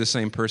to stay the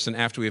same person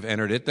after we've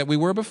entered it that we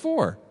were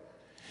before.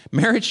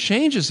 Marriage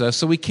changes us,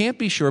 so we can't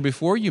be sure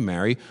before you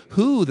marry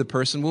who the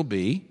person will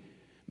be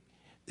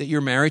that you're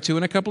married to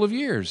in a couple of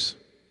years.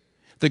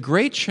 The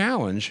great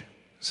challenge,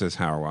 says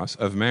Hauerwas,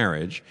 of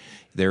marriage,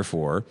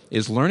 therefore,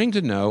 is learning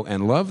to know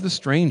and love the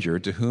stranger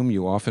to whom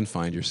you often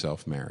find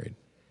yourself married.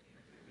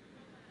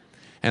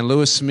 And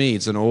Lewis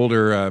Smedes, an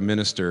older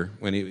minister,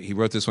 when he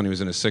wrote this when he was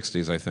in his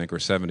 60s, I think, or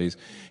 70s,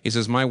 he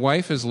says, my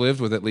wife has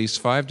lived with at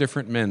least 5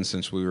 different men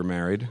since we were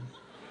married,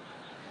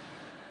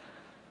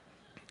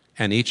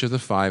 and each of the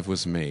 5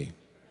 was me.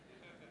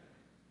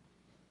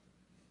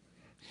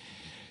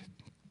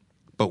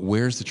 But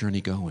where's the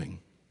journey going?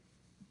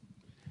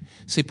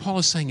 See, Paul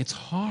is saying it's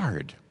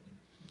hard.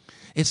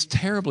 It's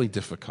terribly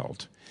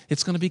difficult.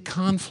 It's going to be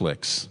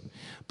conflicts.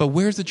 But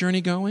where's the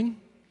journey going?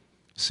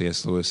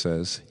 C.S. Lewis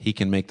says, he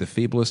can make the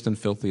feeblest and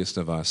filthiest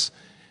of us,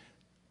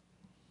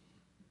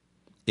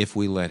 if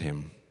we let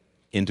him,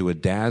 into a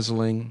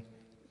dazzling,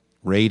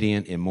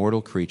 radiant,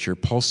 immortal creature,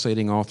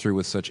 pulsating all through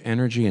with such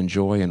energy and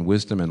joy and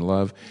wisdom and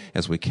love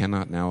as we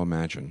cannot now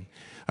imagine.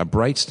 A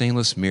bright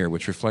stainless mirror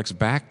which reflects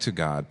back to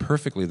God,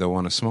 perfectly though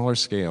on a smaller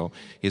scale,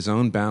 his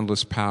own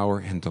boundless power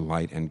and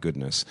delight and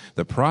goodness.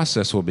 The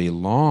process will be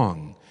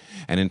long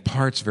and in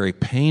parts very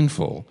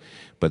painful,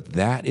 but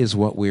that is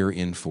what we're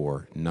in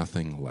for,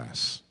 nothing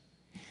less.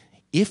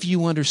 If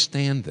you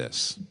understand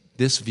this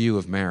view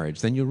of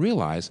marriage, then you'll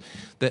realize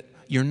that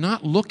you're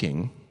not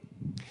looking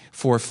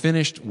for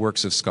finished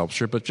works of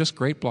sculpture, but just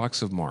great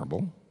blocks of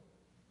marble.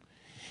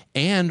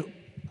 And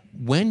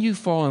when you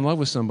fall in love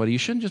with somebody, you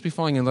shouldn't just be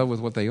falling in love with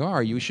what they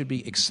are. You should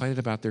be excited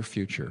about their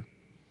future.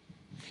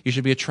 You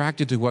should be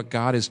attracted to what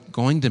God is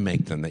going to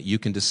make them that you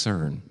can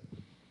discern.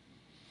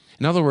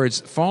 In other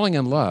words, falling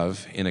in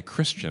love in a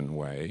Christian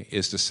way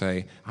is to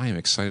say, I am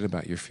excited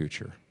about your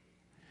future.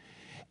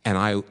 And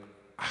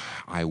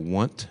I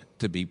want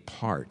to be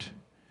part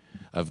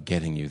of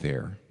getting you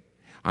there.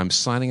 I'm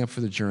signing up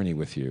for the journey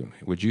with you.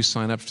 Would you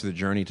sign up for the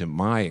journey to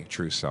my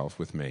true self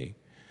with me?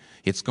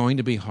 It's going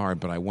to be hard,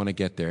 but I want to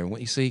get there. And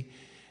what you see,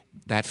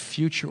 that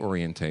future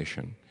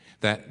orientation,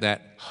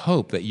 that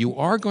hope that you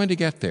are going to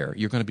get there,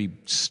 you're going to be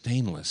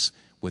stainless,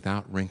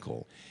 without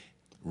wrinkle,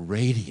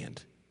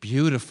 radiant,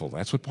 beautiful.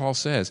 That's what Paul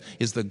says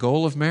is the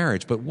goal of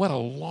marriage. But what a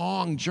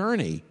long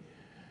journey.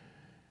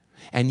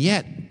 And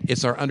yet,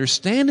 it's our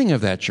understanding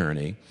of that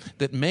journey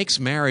that makes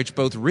marriage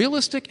both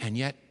realistic and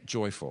yet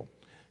joyful.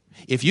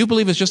 If you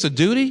believe it's just a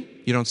duty,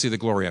 you don't see the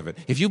glory of it.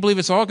 If you believe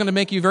it's all going to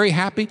make you very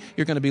happy,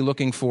 you're going to be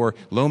looking for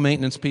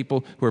low-maintenance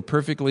people who are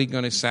perfectly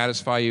going to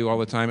satisfy you all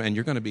the time, and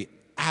you're going to be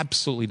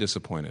absolutely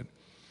disappointed.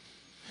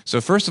 So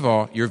first of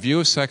all, your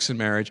view of sex and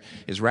marriage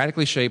is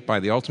radically shaped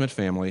by the ultimate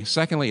family.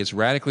 Secondly, it's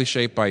radically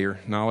shaped by your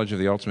knowledge of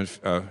the ultimate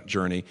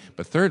journey.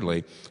 But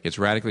thirdly, it's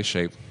radically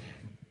shaped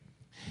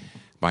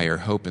by your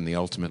hope in the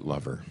ultimate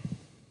lover.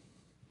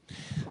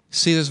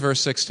 See this verse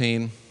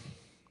 16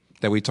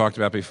 that we talked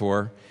about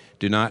before?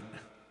 Do not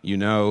you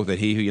know that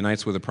he who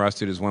unites with a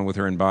prostitute is one with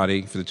her in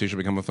body, for the two shall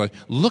become one flesh?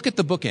 Look at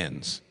the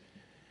bookends.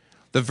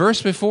 The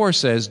verse before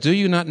says, do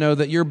you not know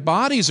that your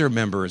bodies are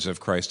members of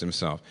Christ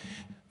himself?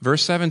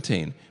 Verse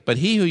 17, but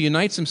he who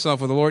unites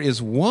himself with the Lord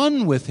is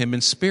one with him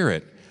in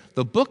spirit.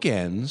 The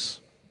bookends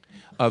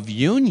of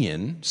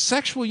union,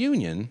 sexual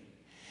union,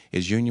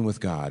 is union with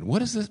God. What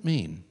does this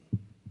mean?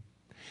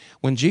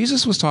 When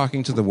Jesus was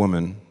talking to the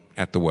woman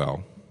at the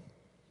well,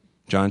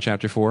 John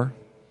chapter 4,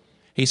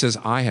 he says,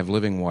 I have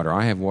living water.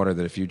 I have water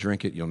that if you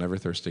drink it, you'll never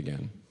thirst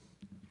again.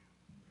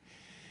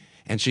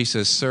 And she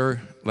says,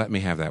 sir, let me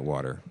have that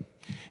water.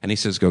 And he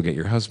says, go get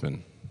your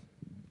husband.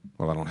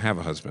 Well, I don't have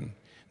a husband.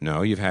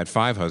 No, you've had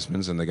 5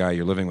 husbands, and the guy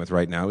you're living with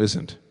right now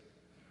isn't.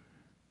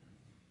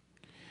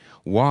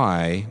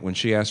 Why, when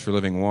she asked for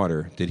living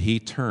water, did he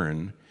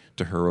turn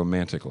to her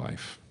romantic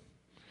life?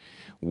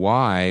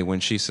 Why, when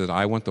she said,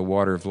 I want the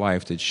water of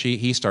life, did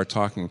he start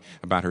talking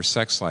about her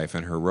sex life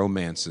and her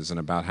romances and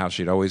about how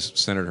she'd always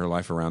centered her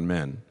life around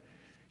men?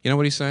 You know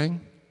what he's saying?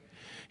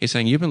 He's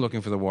saying, you've been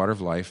looking for the water of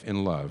life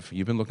in love.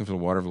 You've been looking for the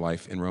water of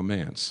life in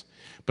romance.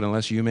 But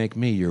unless you make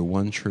me your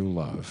one true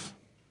love,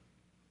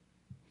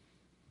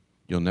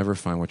 you'll never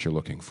find what you're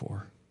looking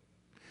for.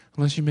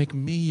 Unless you make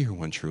me your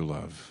one true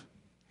love.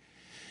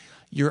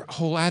 Your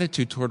whole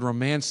attitude toward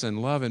romance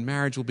and love and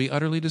marriage will be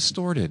utterly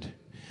distorted.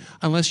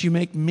 Unless you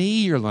make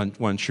me your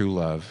one true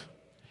love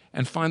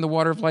and find the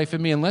water of life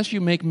in me. Unless you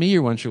make me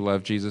your one true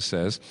love, Jesus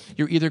says,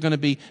 you're either going to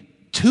be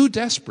too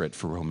desperate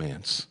for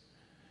romance,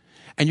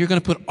 and you're going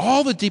to put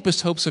all the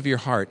deepest hopes of your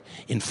heart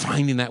in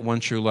finding that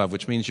one true love,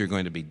 which means you're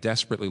going to be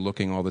desperately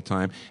looking all the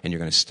time, and you're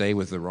going to stay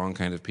with the wrong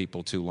kind of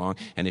people too long.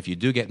 And if you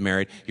do get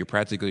married, you're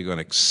practically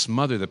going to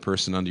smother the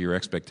person under your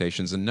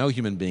expectations, and no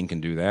human being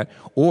can do that.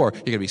 Or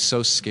you're going to be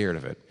so scared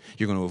of it.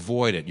 You're going to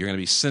avoid it. You're going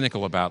to be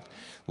cynical about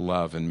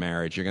love and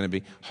marriage. You're going to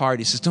be hard.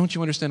 He says, don't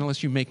you understand?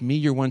 Unless you make me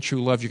your one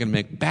true love, you're going to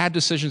make bad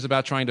decisions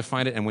about trying to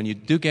find it, and when you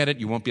do get it,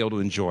 you won't be able to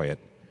enjoy it.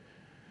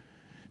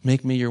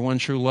 Make me your one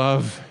true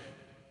love,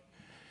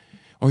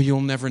 or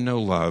you'll never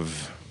know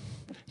love.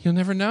 You'll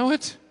never know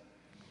it.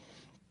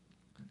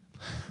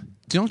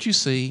 Don't you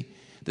see?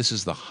 This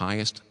is the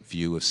highest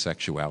view of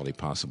sexuality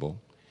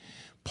possible.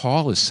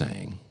 Paul is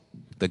saying,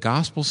 the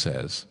gospel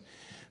says,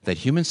 that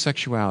human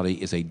sexuality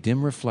is a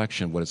dim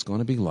reflection of what it's going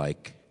to be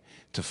like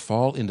to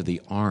fall into the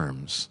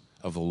arms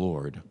of the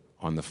Lord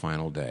on the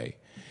final day.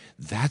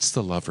 That's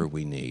the lover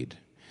we need.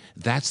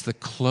 That's the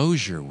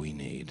closure we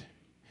need.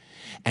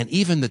 And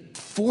even the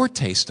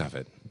foretaste of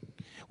it,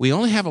 we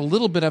only have a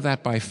little bit of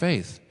that by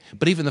faith,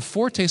 but even the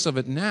foretaste of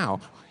it now,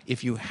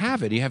 if you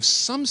have it, you have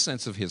some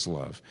sense of his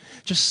love,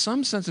 just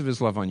some sense of his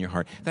love on your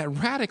heart, that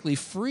radically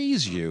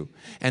frees you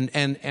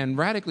and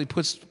radically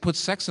puts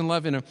sex and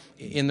love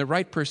in the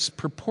right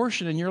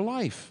proportion in your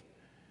life.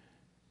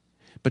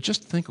 But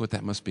just think what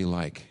that must be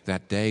like,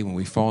 that day when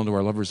we fall into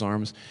our lover's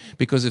arms.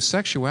 Because if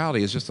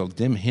sexuality is just a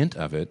dim hint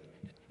of it,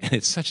 and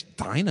it's such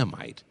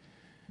dynamite,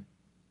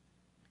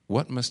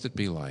 what must it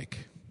be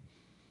like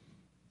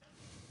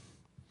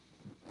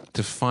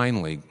to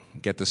finally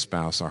get the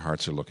spouse our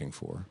hearts are looking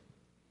for?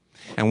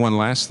 And one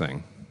last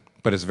thing,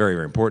 but it's a very,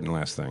 very important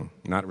last thing,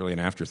 not really an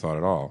afterthought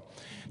at all.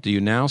 Do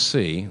you now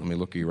see, let me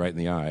look you right in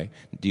the eye,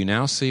 do you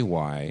now see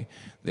why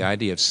the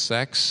idea of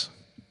sex,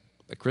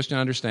 the Christian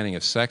understanding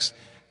of sex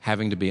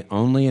having to be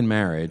only in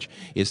marriage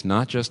is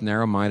not just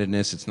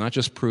narrow-mindedness, it's not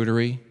just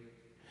prudery.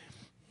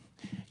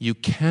 You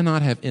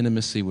cannot have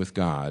intimacy with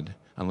God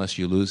unless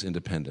you lose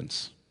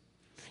independence.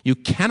 You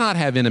cannot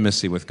have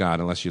intimacy with God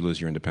unless you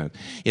lose your independence.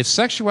 If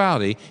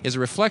sexuality is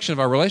a reflection of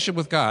our relationship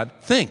with God,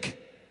 think.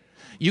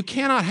 You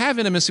cannot have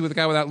intimacy with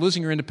God without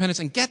losing your independence.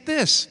 And get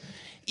this,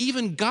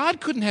 even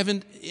God couldn't have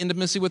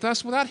intimacy with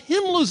us without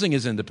him losing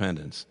his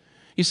independence.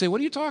 You say,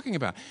 what are you talking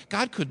about?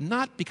 God could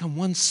not become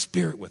one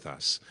spirit with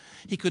us.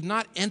 He could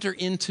not enter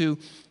into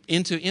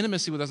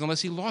intimacy with us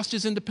unless he lost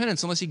his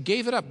independence, unless he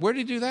gave it up. Where did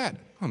he do that?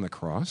 On the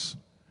cross.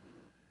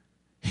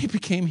 He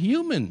became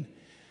human.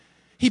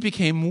 He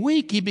became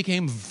weak. He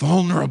became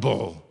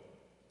vulnerable.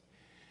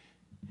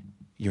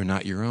 You're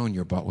not your own.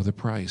 You're bought with a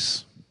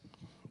price.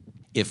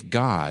 If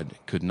God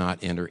could not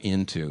enter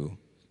into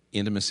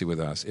intimacy with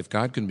us, if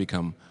God couldn't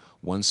become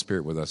one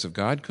spirit with us, if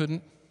God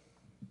couldn't,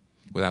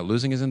 without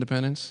losing his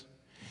independence,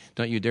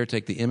 don't you dare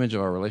take the image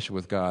of our relationship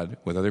with God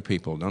with other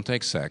people. Don't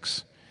take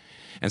sex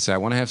and say, I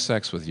want to have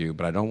sex with you,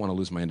 but I don't want to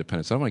lose my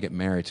independence. I don't want to get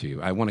married to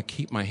you. I want to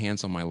keep my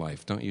hands on my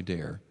life. Don't you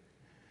dare.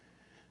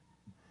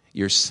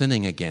 You're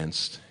sinning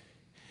against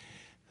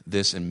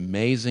this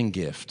amazing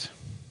gift.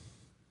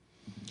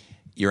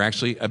 You're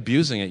actually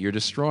abusing it. You're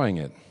destroying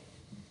it.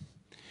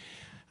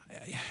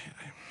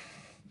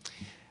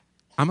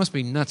 I must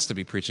be nuts to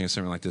be preaching a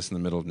sermon like this in the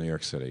middle of New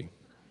York City.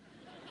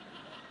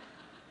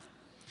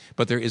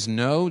 But there is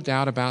no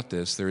doubt about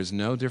this. There is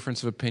no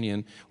difference of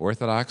opinion,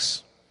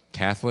 Orthodox,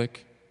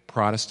 Catholic,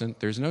 Protestant.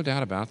 There's no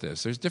doubt about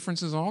this. There's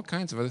differences in all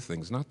kinds of other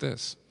things, not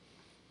this.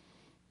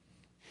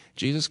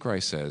 Jesus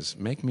Christ says,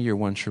 make me your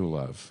one true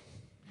love,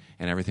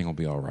 and everything will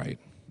be all right.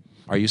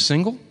 Are you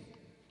single?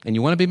 And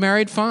you want to be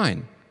married?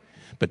 Fine.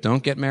 But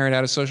don't get married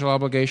out of social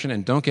obligation,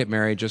 and don't get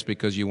married just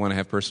because you want to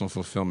have personal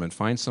fulfillment.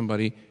 Find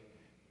somebody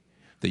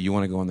that you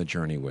want to go on the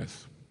journey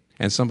with.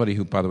 And somebody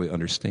who, by the way,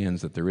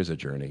 understands that there is a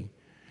journey.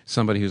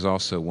 Somebody who's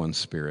also one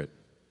spirit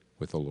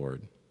with the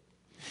Lord.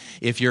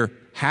 If you're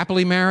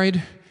happily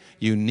married,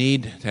 you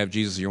need to have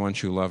Jesus as your one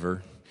true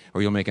lover,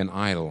 or you'll make an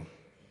idol.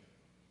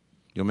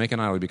 You'll make an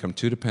idol. You become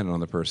too dependent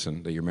on the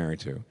person that you're married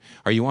to.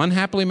 Are you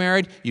unhappily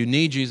married? You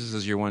need Jesus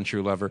as your one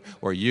true lover,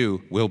 or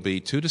you will be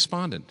too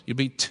despondent. You'll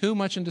be too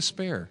much in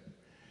despair.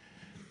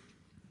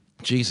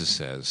 Jesus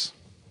says,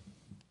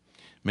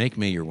 make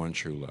me your one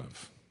true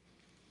love.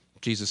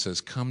 Jesus says,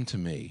 come to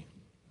me.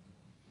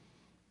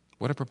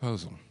 What a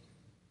proposal.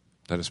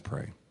 Let us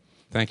pray.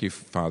 Thank you,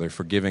 Father,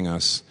 for giving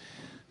us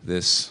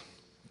this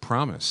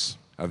promise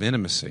of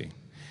intimacy.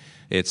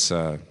 It's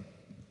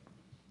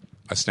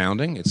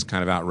astounding. It's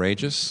kind of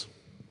outrageous.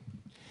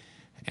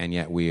 And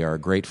yet we are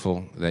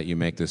grateful that you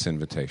make this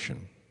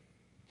invitation.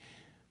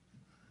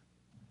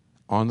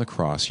 On the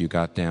cross, you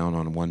got down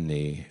on one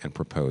knee and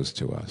proposed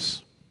to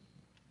us.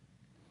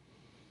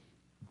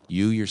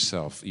 You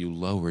yourself, you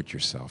lowered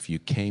yourself. You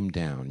came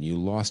down. You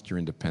lost your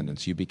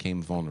independence. You became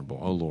vulnerable.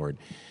 Oh, Lord,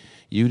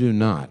 we do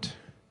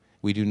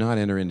not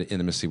enter into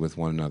intimacy with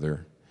one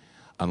another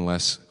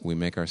unless we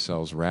make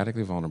ourselves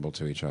radically vulnerable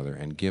to each other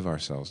and give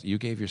ourselves. You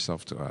gave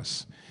yourself to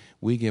us.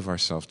 We give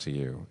ourselves to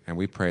you, and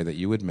we pray that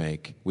you would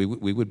we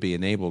would be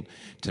enabled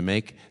to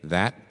make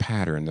that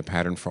pattern, the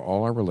pattern for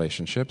all our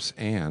relationships,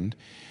 and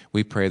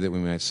we pray that we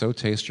might so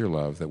taste your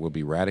love that we'll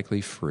be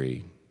radically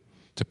free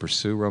to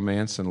pursue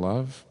romance and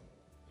love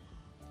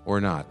or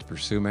not, to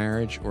pursue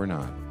marriage or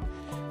not.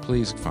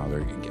 Please,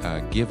 Father,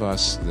 give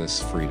us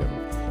this freedom.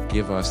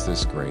 Give us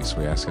this grace.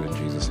 We ask it in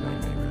Jesus' name,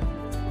 amen.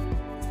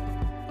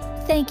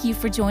 Thank you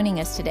for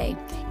joining us today.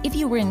 If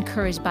you were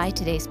encouraged by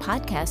today's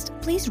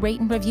podcast, please rate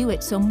and review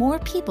it so more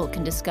people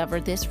can discover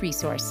this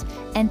resource.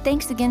 And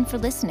thanks again for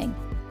listening.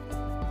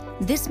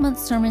 This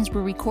month's sermons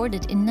were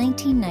recorded in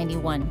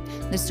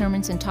 1991. The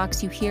sermons and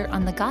talks you hear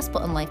on the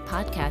Gospel and Life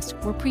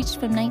podcast were preached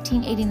from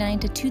 1989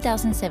 to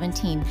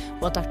 2017,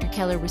 while Dr.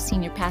 Keller was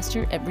senior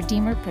pastor at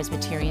Redeemer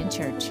Presbyterian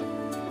Church.